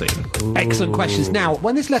that we've seen? Ooh. Excellent questions. Now,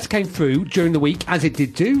 when this letter came through during the week, as it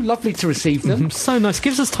did do, lovely to receive them. So nice.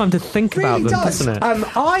 Gives us time to think about them, doesn't it?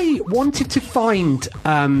 I wanted to find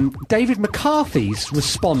David McCarthy's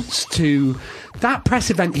response to that press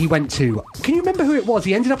event he went to. Can you remember who it was?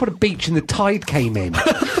 He ended up on a beach and the tide came in. Do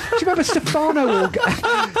you remember Stefano?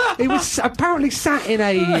 He was apparently sat in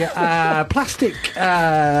a plastic,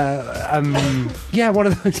 one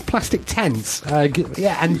of those plastic tents.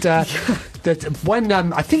 That when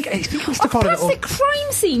I think it was Stefano. A plastic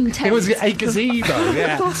crime scene tent. It was a gazebo.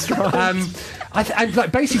 Yeah, that's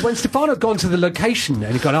right. Basically, when Stefano had gone to the location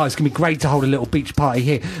and he'd gone, it's going to be great to hold a little beach party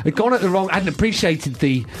here, had gone at the wrong, hadn't appreciated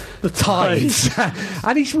the tides,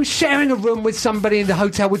 and he was sharing a room with somebody in the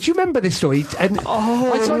hotel. Would you remember this story? And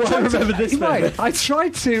I remember this. Right, I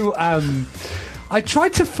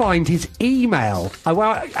tried to find his email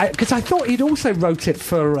because I thought he'd also wrote it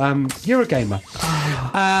for Eurogamer.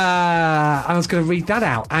 I was going to read that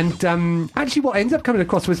out, and actually, what ended up coming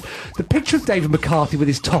across was the picture of David McCarthy with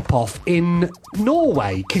his top off in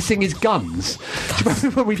Norway, kissing his guns. Do you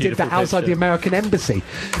remember when we did that outside the American embassy?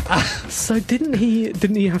 So didn't he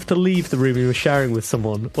have to leave the room he was sharing with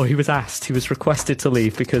someone, or he was requested to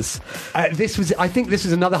leave because I think this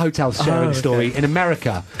was another hotel sharing story in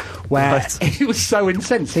America where it was so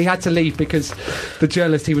incensed he had to leave because the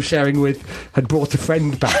journalist he was sharing with had brought a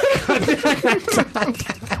friend back.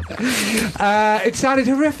 It sounded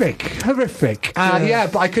horrific.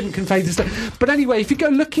 But I couldn't convey the story. But anyway, if you go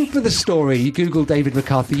looking for the story, you Google David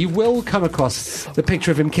McCarthy, you will come across the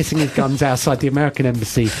picture of him kissing his guns outside the American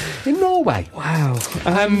embassy in Norway. Wow.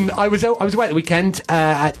 I was away at the weekend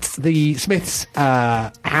at the Smiths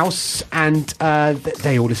house, and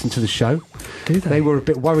they all listened to the show. Do they? They were a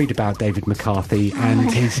bit worried about David McCarthy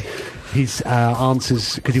and his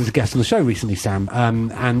answers, because he was a guest on the show recently, Sam,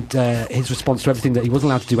 and his response to everything, that he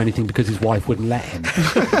wasn't allowed to do anything because his wife wouldn't let him.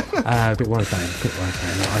 A bit worried about him.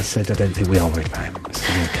 I said, I don't think we are worried about him. It's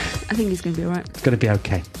going to be okay. I think he's going to be all right. It's going to be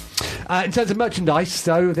okay. In terms of merchandise,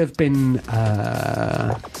 though, there have been...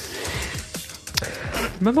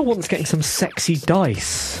 remember once getting some sexy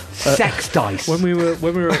dice. Sex dice. When we were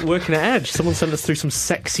working at Edge, someone sent us through some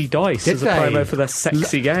sexy dice as a promo for their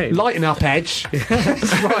sexy game. Lighten up, Edge.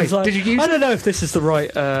 Right. Did you use I don't know if this is the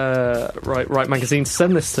right magazine to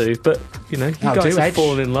send this to, but you guys have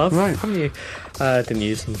fallen in love, haven't you? Didn't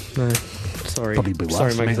use them. No, sorry. Probably be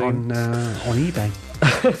sorry, magazine on eBay.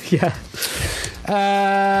 Yeah.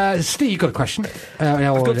 Steve, you got a question?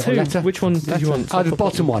 I've got two. Which one did you want? The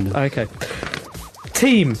bottom one. Okay.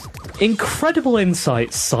 Team, incredible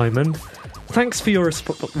insights, Simon. Thanks for your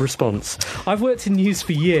response. I've worked in news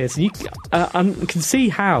for years, and you can see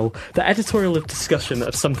how the editorial of discussion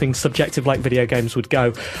of something subjective like video games would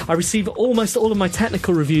go. I receive almost all of my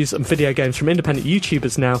technical reviews on video games from independent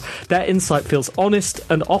YouTubers now. Their insight feels honest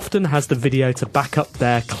and often has the video to back up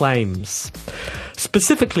their claims.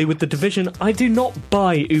 Specifically with The Division, I do not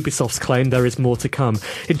buy Ubisoft's claim there is more to come.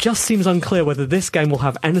 It just seems unclear whether this game will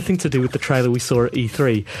have anything to do with the trailer we saw at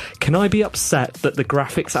E3. Can I be upset that the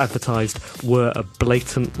graphics advertised were a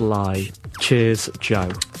blatant lie? Cheers,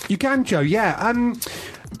 Joe. You can, Joe, yeah.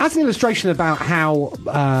 As an illustration about how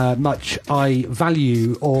much I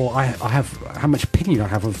value, or I have how much opinion I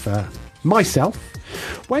have of myself,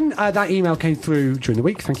 when that email came through during the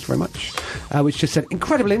week, thank you very much, which just said,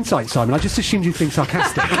 incredible insight, Simon. I just assumed you'd think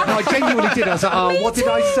sarcastic. No, I genuinely did. I was like, oh, what did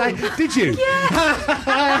I say? Did you?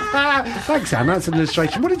 Yeah. Thanks, Anne. That's an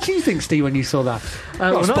illustration. What did you think, Steve, when you saw that?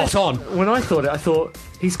 Spot on. When I thought it, I thought,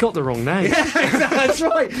 he's got the wrong name. Yeah, that's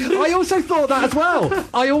right. I also thought that as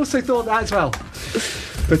well.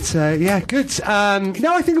 But, yeah, good.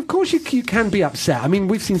 No, I think, of course, you can be upset. I mean,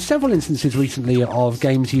 we've seen several instances recently of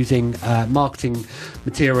games using marketing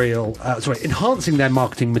material, enhancing their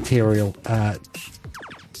marketing material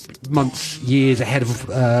months, years ahead of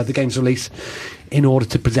the game's release in order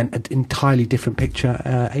to present an entirely different picture.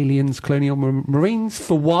 Aliens, Colonial Marines,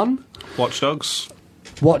 for one. Watch Dogs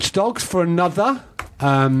for another.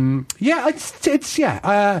 I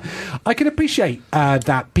can appreciate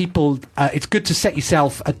that people. It's good to set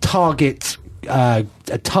yourself a target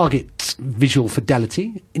visual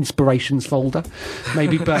fidelity, inspirations folder,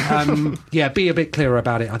 maybe. But be a bit clearer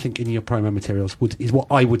about it. I think in your promo materials is what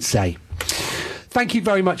I would say. Thank you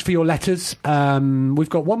very much for your letters. We've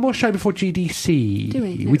got one more show before GDC. Do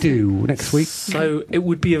we? We do next week. So it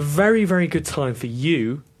would be a very, very good time for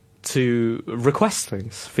you to request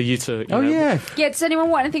things, for you to yeah, does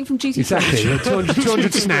anyone want anything from GT? Exactly.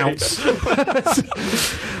 200 snouts.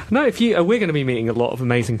 No, we're going to be meeting a lot of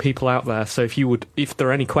amazing people out there, so if there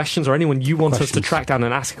are any questions or anyone you want us to track down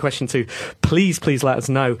and ask a question to, please let us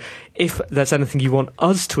know. If there's anything you want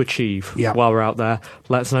us to achieve while we're out there,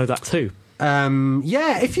 let us know that too.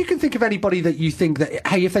 If you can think of anybody that you think that,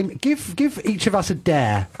 hey, if they give each of us a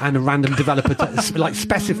dare and a random developer to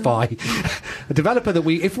specify a developer that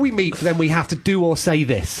if we meet, then we have to do or say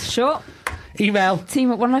this. Sure. Email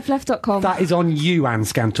team@onelifeleft.com. That is on you, Anne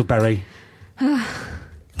Scantleberry.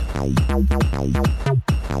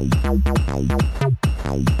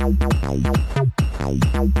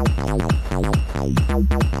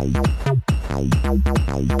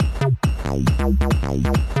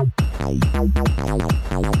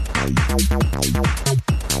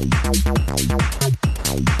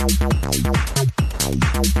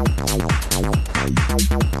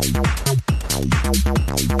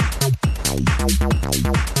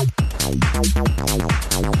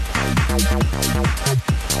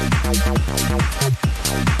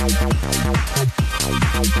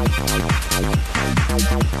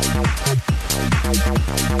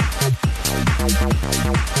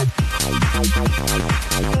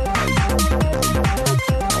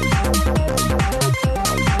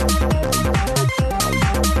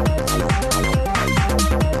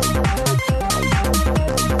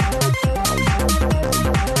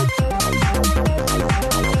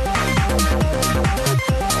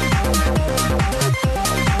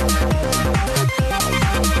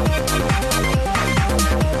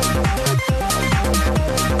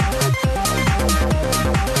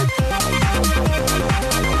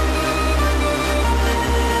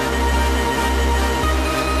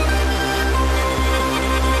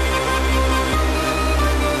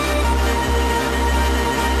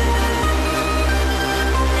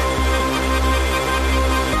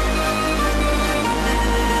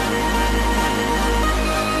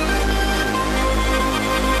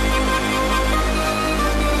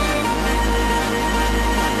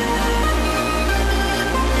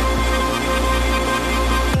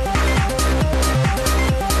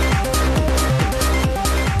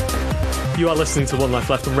 You are listening to One Life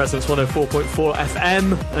Left on Resonance 104.4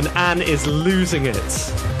 FM, and Anne is losing it.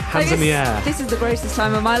 Hands in the air. This is the greatest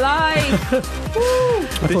time of my life.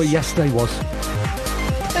 I thought yesterday was.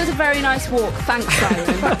 It was a very nice walk. Thanks, Simon.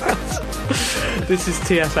 This is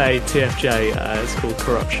TFJ. It's called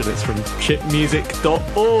Corruption. It's from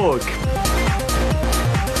chipmusic.org.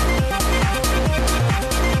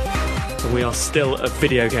 And we are still a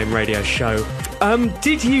video game radio show.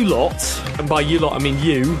 Did you lot, and by you lot I mean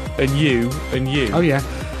you and you and you. Oh yeah.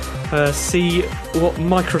 See what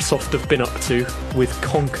Microsoft have been up to with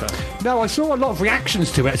Conker? No, I saw a lot of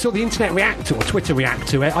reactions to it. I saw the internet react to it, or Twitter react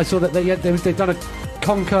to it. I saw that they've done a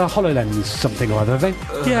Conker HoloLens something or other, have they?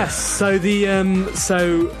 Yes. So the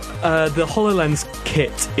HoloLens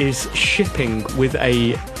kit is shipping with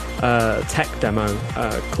a tech demo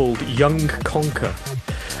called Young Conker.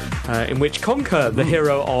 In which Conker, the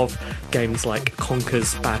hero of games like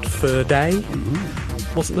Conker's Bad Fur Day,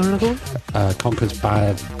 Wasn't there another one? Conker's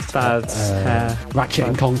Bad Hair. Ratchet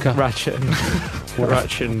and Conker. Ratchet and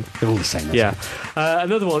They're all the same. Yeah.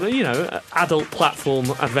 Another one, adult platform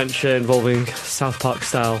adventure involving South Park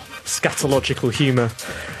style scatological humour.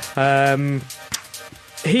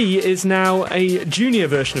 He is now a junior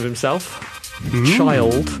version of himself,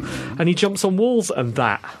 child, and he jumps on walls and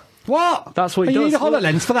that. What? That's what he does. You need a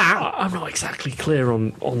HoloLens for that? I'm not exactly clear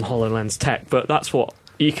on HoloLens tech, but that's what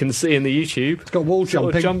you can see in the YouTube. It's got wall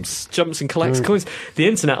jumping. Jumps and collects coins. The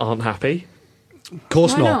internet aren't happy. Of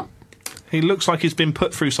course not. He looks like he's been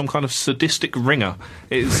put through some kind of sadistic ringer.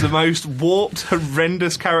 It's the most warped,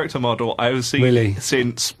 horrendous character model I've seen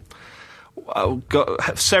since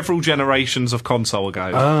several generations of console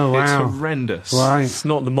ago. Oh, wow. It's horrendous. Right. It's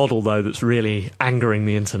not the model, though, that's really angering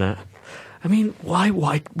the internet. I mean, why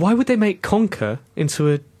would they make Conker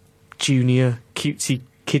into a junior, cutesy,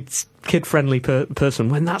 kid-friendly person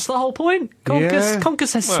when that's the whole point? Conker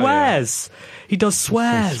says swears. Yeah. He does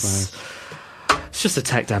swears. It's just a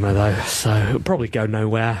tech demo, though, so it'll probably go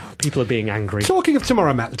nowhere. People are being angry. Talking of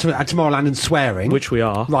Tomorrowland and swearing... Which we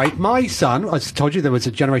are. Right, my son, I told you there was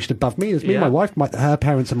a generation above me. There's me, my wife, her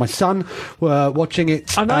parents and my son were watching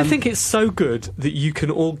it. And I think it's so good that you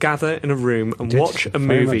can all gather in a room and watch a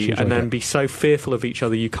movie and then be so fearful of each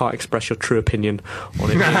other you can't express your true opinion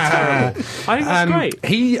on it being terrible. I think that's great.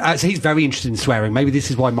 He's very interested in swearing. Maybe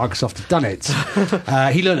this is why Microsoft have done it.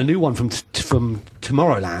 He learned a new one from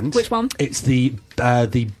Tomorrowland. Which one? It's the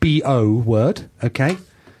BO word, okay? I don't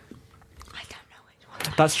know which one.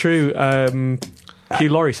 That's true. Hugh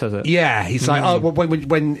Laurie says it. Yeah, he's like,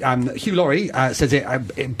 when Hugh Laurie says it,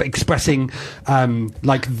 expressing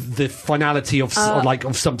like the finality of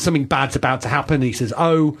something bad's about to happen. He says,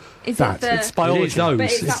 is that. It's biology. It's those.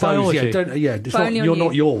 It's biology. It's not, you're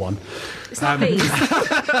not your one. It's not bees.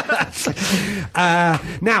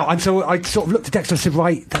 Now, and so I sort of looked at Dexter and said,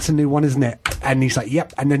 right, that's a new one, isn't it? And he's like,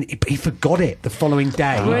 yep. And then he forgot it the following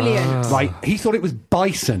day. Brilliant. Right, he thought it was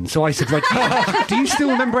bison. So I said, right, do you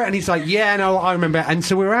still remember it? And he's like, yeah, no, I remember it. And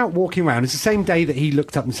so we were out walking around. It's the same day that he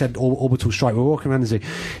looked up and said orbital strike. We were walking around the zoo.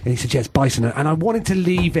 And he said, yeah, it's bison. And I wanted to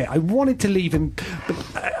leave it. I wanted to leave him, but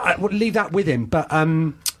I would leave that with him. But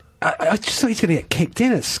I just thought he's going to get kicked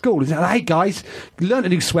in at school. He's like, hey guys, learned a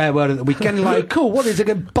new swear word at the weekend. Like, cool, what is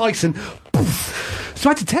it? Bison. So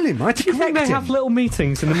I had to tell him. I had to correct him. They have little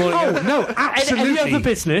meetings in the morning. Oh, no, absolutely. Any other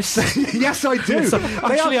business? Yes, I do.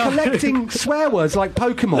 They are collecting swear words like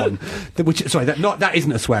Pokemon. That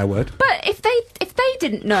isn't a swear word. But if they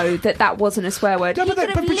didn't know that wasn't a swear word, no,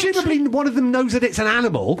 but presumably one of them knows that it's an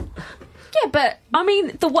animal. Yeah, but I mean,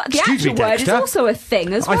 the actual word is also a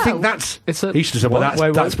thing as well. I think that's. He should have said, what?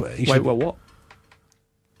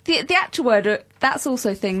 The actual word, that's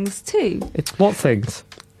also things too. It's what things?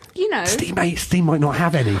 You know. Steve might not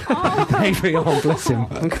have any. Maybe, bless him.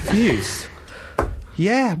 I'm confused.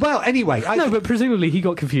 Yeah, well, anyway. No, but presumably he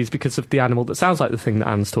got confused because of the animal that sounds like the thing that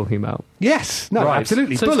Anne's talking about. Yes, no,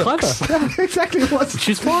 absolutely. So bullocks. it's clever. Yeah, exactly what.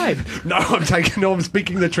 She's fine. No, I'm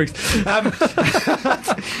speaking the truth.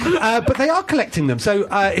 But they are collecting them. So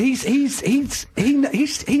he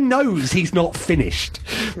knows he's not finished,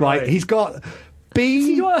 right? He's got.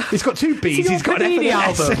 He's got two B's. He's got an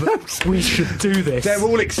album. We should do this. They're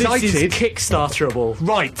all excited. This is Kickstarterable.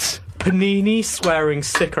 Right. Panini swearing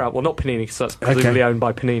sticker album. Well, not Panini, because that's presumably owned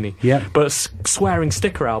by Panini. Yeah. But swearing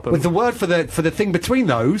sticker album. With the word for the thing between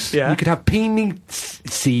those, you could have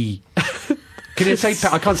Peeny-C. Can you say...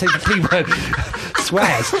 I can't say the P word.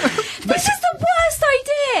 Swears. This is the worst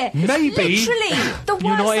idea. Maybe. Literally the worst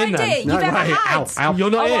You're not in idea then. you've ever had. Out. You're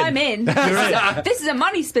not in. I'm in. This is a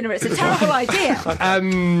money spinner. It's a terrible idea.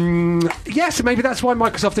 So maybe that's why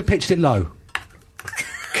Microsoft have pitched it low.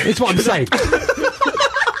 It's what I'm saying.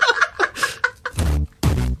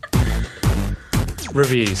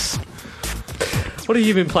 Reviews. What have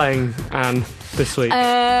you been playing, Anne, this week?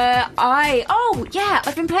 I've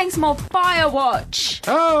been playing some more Firewatch.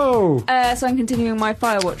 Oh! So I'm continuing my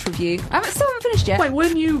Firewatch review. Still haven't finished yet. Wait,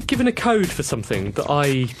 weren't you given a code for something that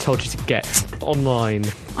I told you to get online?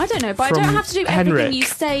 I don't know, but I don't have to do everything you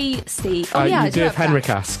say, Steve. You do if Henrik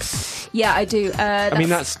asks. Yeah, I do.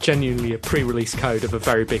 That's genuinely a pre-release code of a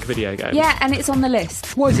very big video game. Yeah, and it's on the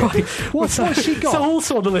list. What is it? What's she got? So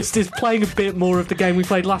also on the list is playing a bit more of the game we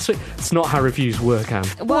played last week. It's not how reviews work, Anne.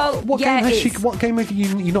 Well, what game have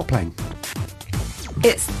you not playing?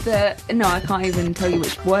 It's the... No, I can't even tell you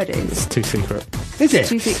which word it is. It's too secret. Is it?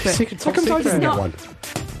 Too secret. How come I didn't get one?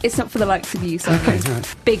 It's not for the likes of you, so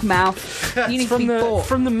big mouth. You need to be bought.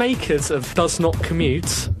 From the makers of Does Not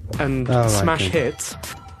Commute and Smash Hit.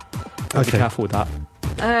 Be careful with that.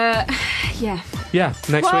 Yeah. Yeah,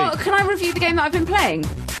 next week. Well, can I review the game that I've been playing?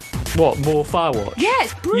 What, more Firewatch? Yeah,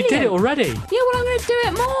 it's brilliant. You did it already? Yeah, well, I'm going to do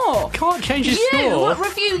it more. Can't change your You score.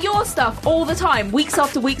 review your stuff all the time, weeks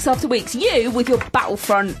after weeks after weeks. You, with your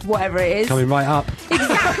Battlefront, whatever it is. Coming right up.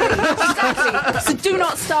 Exactly. So do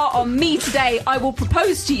not start on me today. I will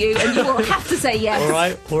propose to you and you will have to say yes.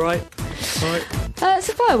 All right.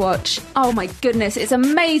 So Firewatch, oh my goodness, it's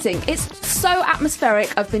amazing. It's so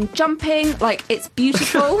atmospheric. I've been jumping, like, it's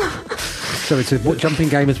beautiful. So it's a jumping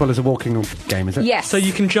game as well as a walking game, is it? Yes. So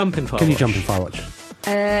you can jump in Firewatch? Can you jump in Firewatch?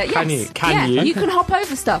 Yes. Can you? You can hop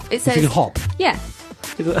over stuff. It says You can hop? Yeah.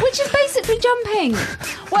 Which is basically jumping.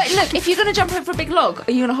 Wait, look, if you're going to jump over a big log,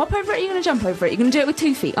 are you going to hop over it or are you going to jump over it? You're going to do it with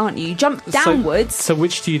 2 feet, aren't you? You jump downwards. So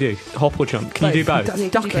which do you do? Hop or jump? Can you do both? Yeah,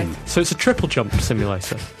 Ducking. So it's a triple jump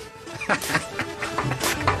simulator.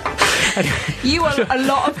 You are a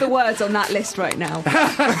lot of the words on that list right now.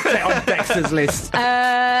 On Dexter's list.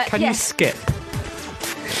 Can you skip?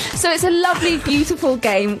 So it's a lovely, beautiful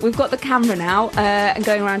game. We've got the camera now and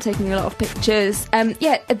going around taking a lot of pictures.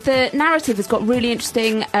 The narrative has got really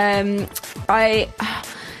interesting.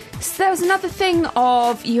 So there was another thing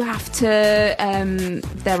of you have to...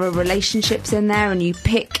 there are relationships in there and you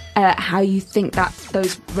pick how you think that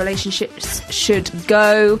those relationships should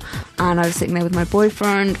go. And I was sitting there with my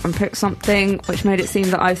boyfriend and picked something which made it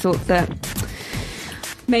seem that I thought that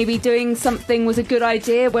maybe doing something was a good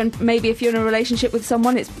idea when maybe if you're in a relationship with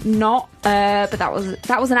someone it's not. But that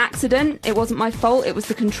was an accident. It wasn't my fault. It was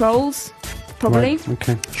the controls, probably. Right,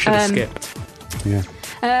 okay. Should have skipped. Yeah.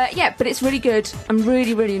 But it's really good. I'm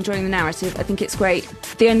really, really enjoying the narrative. I think it's great.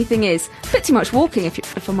 The only thing is, a bit too much walking,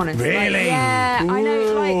 if I'm honest. Really? Like, yeah, I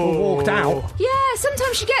know. Like, walked out. Yeah,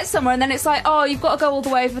 sometimes you get somewhere and then it's like, oh, you've got to go all the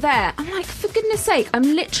way over there. I'm like, for goodness sake, I'm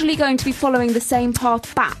literally going to be following the same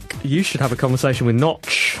path back. You should have a conversation with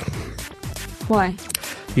Notch. Why?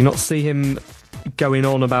 You not see him going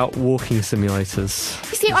on about walking simulators?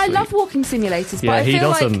 You see, I love walking simulators, but Yeah, I he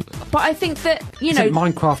feel doesn't. like... But I think that, you know... Isn't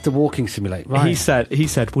Minecraft a walking simulator? Right. He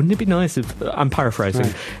said, wouldn't it be nice if... I'm paraphrasing.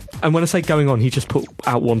 Right. And when I say going on, he just put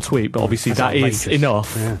out one tweet, but obviously That's that is outrageous.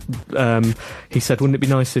 enough. Yeah. He said, wouldn't it be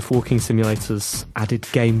nice if walking simulators added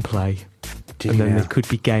gameplay? And then they could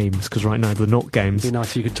be games, because right now they're not games. It'd be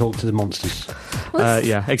nice if you could talk to the monsters.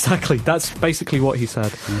 Yeah, exactly. That's basically what he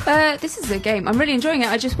said. This is a game. I'm really enjoying it.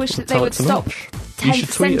 I just wish that they Tell would it to stop Notch. You should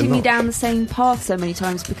tweet sending at me Notch. down the same path so many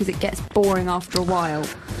times because it gets boring after a while.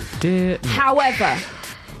 Dear However,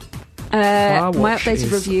 my Firewatch updated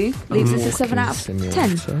is review leaves us a walking 7 out of 10.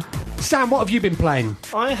 simulator. Sam, what have you been playing?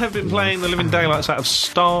 I have been playing the living daylights out of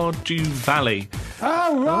Stardew Valley.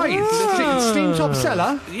 Oh, right. Steam top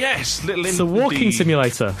seller? Yes, little It's a walking indie-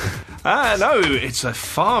 simulator. No, it's a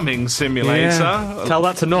farming simulator. Yeah. Tell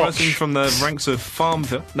that to Notch. Rising from the ranks of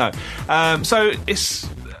Farmville. No. So it's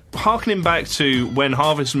harkening back to when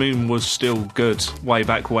Harvest Moon was still good, way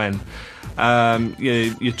back when.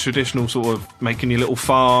 Your traditional sort of making your little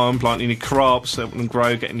farm, planting your crops, letting them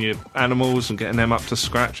grow, getting your animals and getting them up to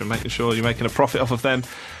scratch and making sure you're making a profit off of them.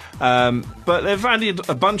 But they've added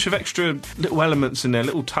a bunch of extra little elements in there,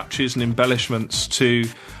 little touches and embellishments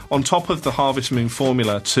on top of the Harvest Moon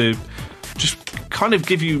formula to just kind of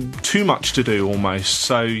give you too much to do almost.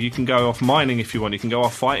 So you can go off mining if you want, you can go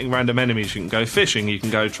off fighting random enemies, you can go fishing, you can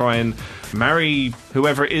go try and marry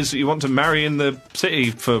whoever it is that you want to marry in the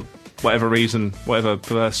city for whatever reason, whatever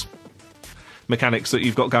perverse mechanics that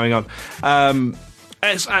you've got going on.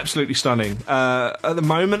 It's absolutely stunning. At the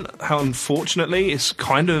moment, unfortunately, it's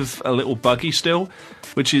kind of a little buggy still,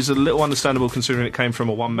 which is a little understandable considering it came from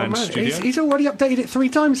a one-man studio. He's already updated it 3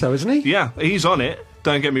 times, though, isn't he? Yeah, he's on it.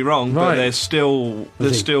 Don't get me wrong, but Right. there's still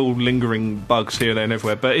lingering bugs here, there, and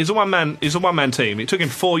everywhere. But he's a one-man team. It took him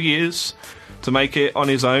 4 years to make it on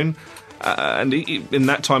his own. And in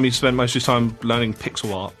that time, he spent most of his time learning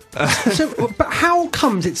pixel art. But how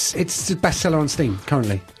comes it's the bestseller on Steam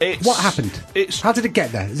currently? What happened? How did it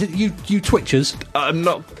get there? Is it you Twitchers? I'm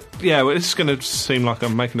not. Yeah, well, this is going to seem like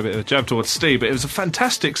I'm making a bit of a jab towards Steve, but it was a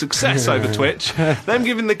fantastic success over Twitch. Them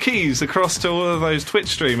giving the keys across to all of those Twitch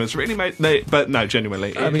streamers really made. But no,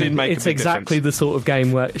 genuinely, it did make it's a big exactly difference. the sort of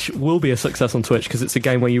game where it will be a success on Twitch because it's a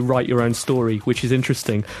game where you write your own story, which is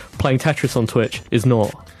interesting. Playing Tetris on Twitch is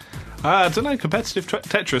not. I don't know, competitive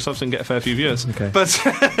Tetris often get a fair few viewers. Okay. But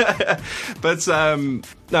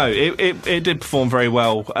no, it did perform very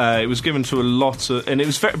well. It was given to a lot of, and it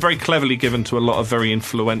was very, very cleverly given to a lot of very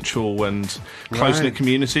influential and close-knit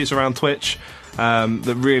communities around Twitch.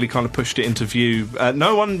 That really kind of pushed it into view.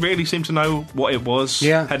 No one really seemed to know what it was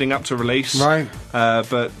heading up to release. Right.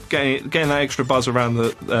 But getting that extra buzz around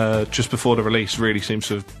just before the release really seems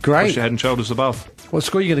to have pushed it head and shoulders above. What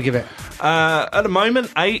score are you going to give it? At the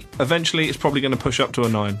moment, 8. Eventually, it's probably going to push up to a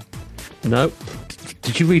 9. No.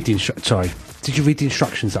 Did you read the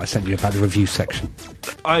instructions that I sent you about the review section?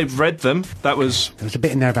 I've read them. There was a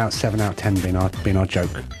bit in there about 7 out of 10 being our joke.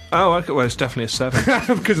 Oh, okay. Well, it's definitely a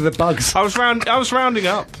 7 because of the bugs. I was rounding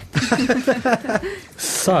up.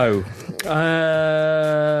 So,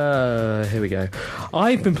 here we go.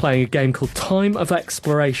 I've been playing a game called Time of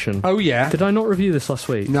Exploration. Oh yeah. Did I not review this last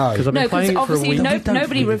week? No. Because I've been playing it for a week.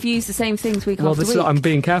 Nobody reviews the same things week after week. I'm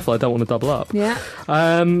being careful. I don't want to double up. Yeah.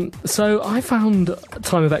 So I found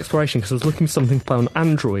Time of Exploration because I was looking for something to play on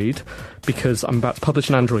Android because I'm about to publish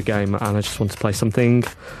an Android game and I just wanted to play something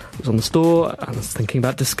that was on the store and I was thinking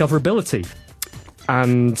about discoverability.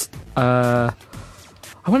 And I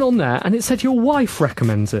went on there and it said your wife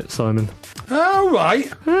recommends it, Simon. Oh,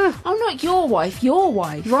 right. Oh, not your wife, your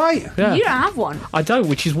wife. Right. Yeah. You don't have one. I don't,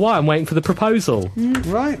 which is why I'm waiting for the proposal.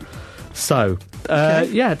 Right. So,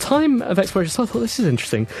 yeah, Time of Exploration. So I thought, this is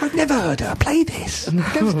interesting. I've never heard her play this.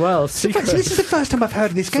 Well, secret. This is the first time I've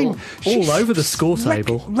heard of this game. All over the score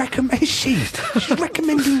table. Is she? She's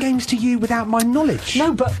recommending games to you without my knowledge.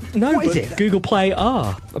 What is it? Google Play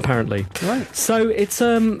are, apparently. Right. So it's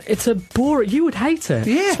a boring. You would hate it.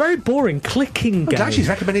 Yeah. It's very boring clicking game. Glad she's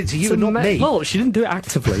recommended it to you and not me. Well, she didn't do it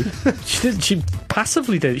actively. She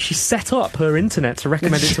passively did it. She set up her internet to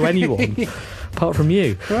recommend it to anyone. Apart from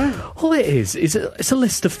you. Right. All it is it's a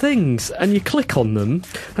list of things, and you click on them,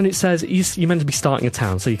 and it says you're meant to be starting a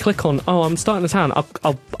town. So you click on, I'm starting a town.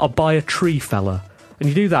 I'll buy a tree fella, and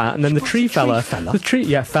you do that, and then the tree fella.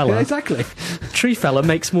 Yeah, exactly. Tree fella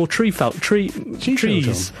makes more trees, and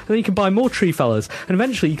then you can buy more tree fellas, and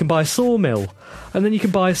eventually you can buy a sawmill, and then you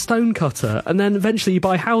can buy a stone cutter, and then eventually you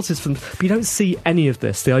buy houses from. But you don't see any of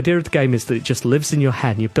this. The idea of the game is that it just lives in your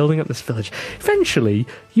head, and you're building up this village. Eventually,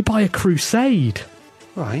 you buy a crusade.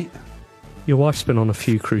 Right. Your wife's been on a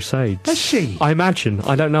few crusades. Has she? I imagine.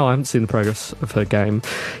 I don't know. I haven't seen the progress of her game.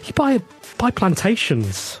 You buy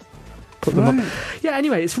plantations. Put them up. Yeah,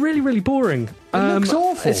 anyway, it's really, really boring. It looks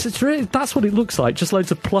awful. It's really, that's what it looks like, just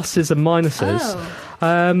loads of pluses and minuses.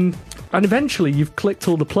 Oh. And eventually you've clicked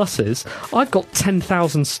all the pluses. I've got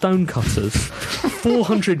 10,000 stone cutters,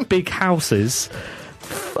 400 big houses,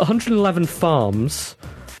 111 farms,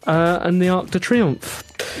 and the Arc de Triomphe.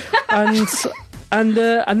 And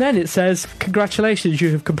then it says, congratulations,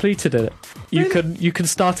 you have completed it. You can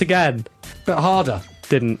start again. But harder.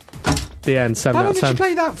 Didn't. The end, 7 How out long of did 10. you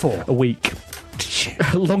play that for? A week.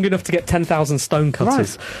 Long enough to get 10,000 stone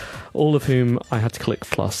cutters. Right. All of whom I had to click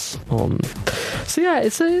plus on. So yeah,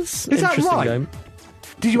 it's an interesting right? game.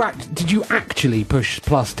 Did you actually push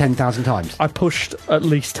plus 10,000 times? I pushed at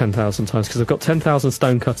least 10,000 times because I've got 10,000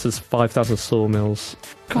 stone cutters, 5,000 sawmills.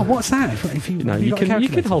 God, what's that? If you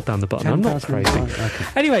can hold down the button. I'm not crazy. Okay.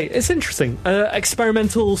 Anyway, it's interesting.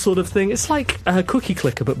 Experimental sort of thing. It's like a cookie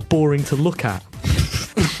clicker, but boring to look at.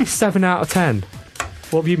 7 out of 10.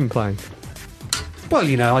 What have you been playing?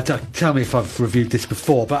 Well, tell me if I've reviewed this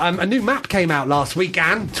before, but a new map came out last week,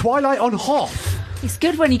 Anne. Twilight on Hoth. It's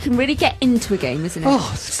good when you can really get into a game, isn't it?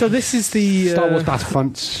 Oh, so this is the Star Wars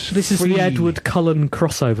Battlefront. This is the Edward Cullen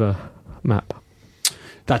crossover map.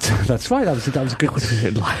 That's right. That was a good.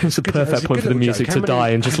 It was a perfect point for the music to die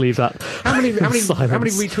and just leave that. How many silence.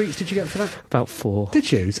 retweets did you get for that? About 4.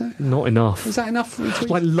 Did you? Is that not enough? Was that enough retweets?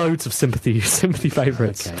 Like loads of sympathy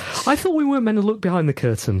favourites. Okay. I thought we weren't meant to look behind the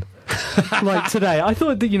curtain. Like today, I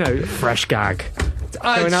thought that fresh gag.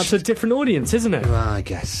 Going out to a different audience, isn't it? Well, I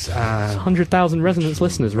guess 100,000 Resonance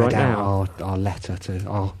listeners right now. Our letter to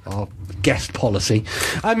our guest policy.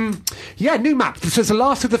 New map. So it's the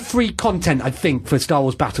last of the free content, I think, for Star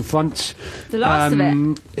Wars Battlefront. The last of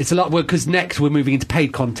it. It's a lot because next we're moving into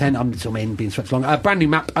paid content. I'm being swept along. Brand new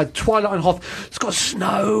map. Twilight on Hoth. It's got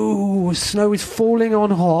snow. Snow is falling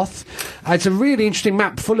on Hoth. It's a really interesting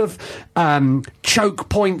map full of choke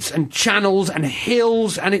points and channels and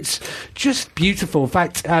hills, and it's just beautiful. In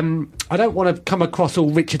fact, I don't want to come across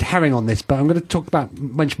all Richard Herring on this, but I'm going to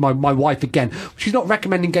mention my wife again. She's not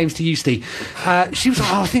recommending games to you, Steve. She was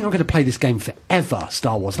like, I think I'm going to play this game forever,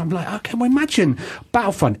 Star Wars. And I'm like, okay, well, imagine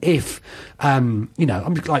Battlefront if, I'm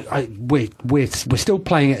like, we're still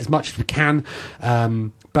playing it as much as we can.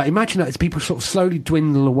 But imagine that as people sort of slowly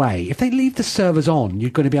dwindle away. If they leave the servers on,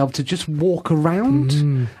 you're going to be able to just walk around,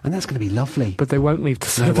 and that's going to be lovely. But they won't leave the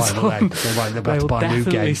servers on. They'll have to buy a new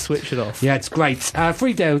game. Definitely switch it off. Yeah, it's great.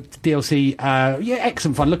 Free DLC.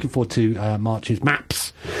 Excellent fun. Looking forward to March's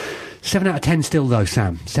maps. 7 out of 10 still, though,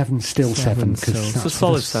 Sam. 7 still 7. It's a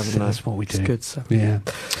solid 7, though. That's what we do. It's good 7. Yeah.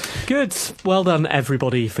 Good. Well done,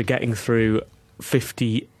 everybody, for getting through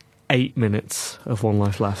 58 8 minutes of One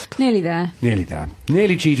Life Left. Nearly there. Nearly there.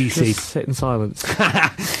 Nearly GDC. Just sit in silence.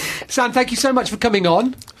 Sam, thank you so much for coming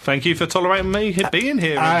on. Thank you for tolerating me being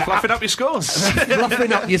here and fluffing up your scores.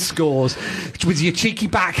 Fluffing up your scores with your cheeky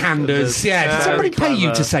backhanders. Yeah, did somebody pay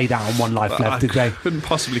you to say that on One Life Left, did they? Couldn't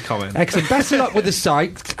possibly comment. Excellent. Best of luck with the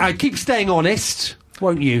site. Keep staying honest,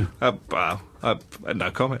 won't you?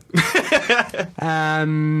 No comment.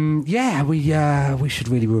 We should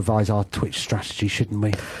really revise our Twitch strategy, shouldn't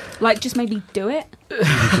we? Like, just maybe do it?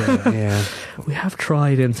 Yeah. We have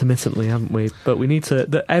tried intermittently, haven't we? But we need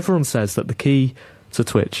to... everyone says that the key to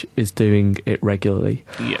Twitch is doing it regularly.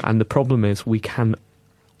 Yeah. And the problem is we can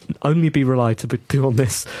only be relied to do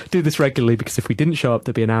this regularly, because if we didn't show up,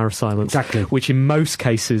 there'd be an hour of silence. Exactly. Which in most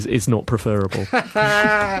cases is not preferable.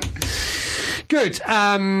 Good.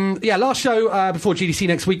 Last show before GDC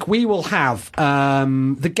next week. We will have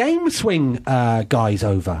the Game Swing guys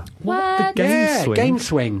over. What? Game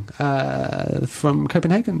Swing from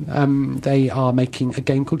Copenhagen. They are making a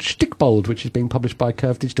game called Stickbold, which is being published by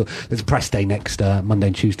Curve Digital. There's a press day next Monday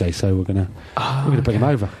and Tuesday, so we're gonna bring them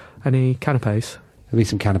over. Any canapes? There'll be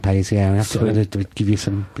some canapes, yeah. I'm going to give you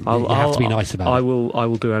some... You have to be nice about it. I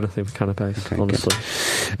will do anything for canapes, honestly.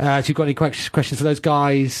 If you've got any questions for those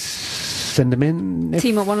guys, send them in.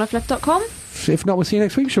 team@onelifeleft.com. If not, we'll see you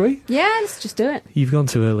next week, shall we? Yeah, let's just do it. You've gone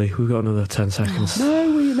too early. We've got another 10 seconds.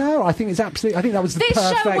 No, I think it's absolutely... I think that was the this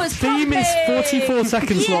perfect... show was theme is 44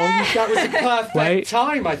 seconds long. That was the perfect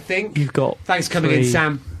time, I think. You've got... Thanks for coming in,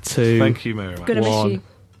 Sam. 2... Thank you, Mary. Gonna miss you.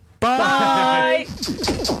 Bye!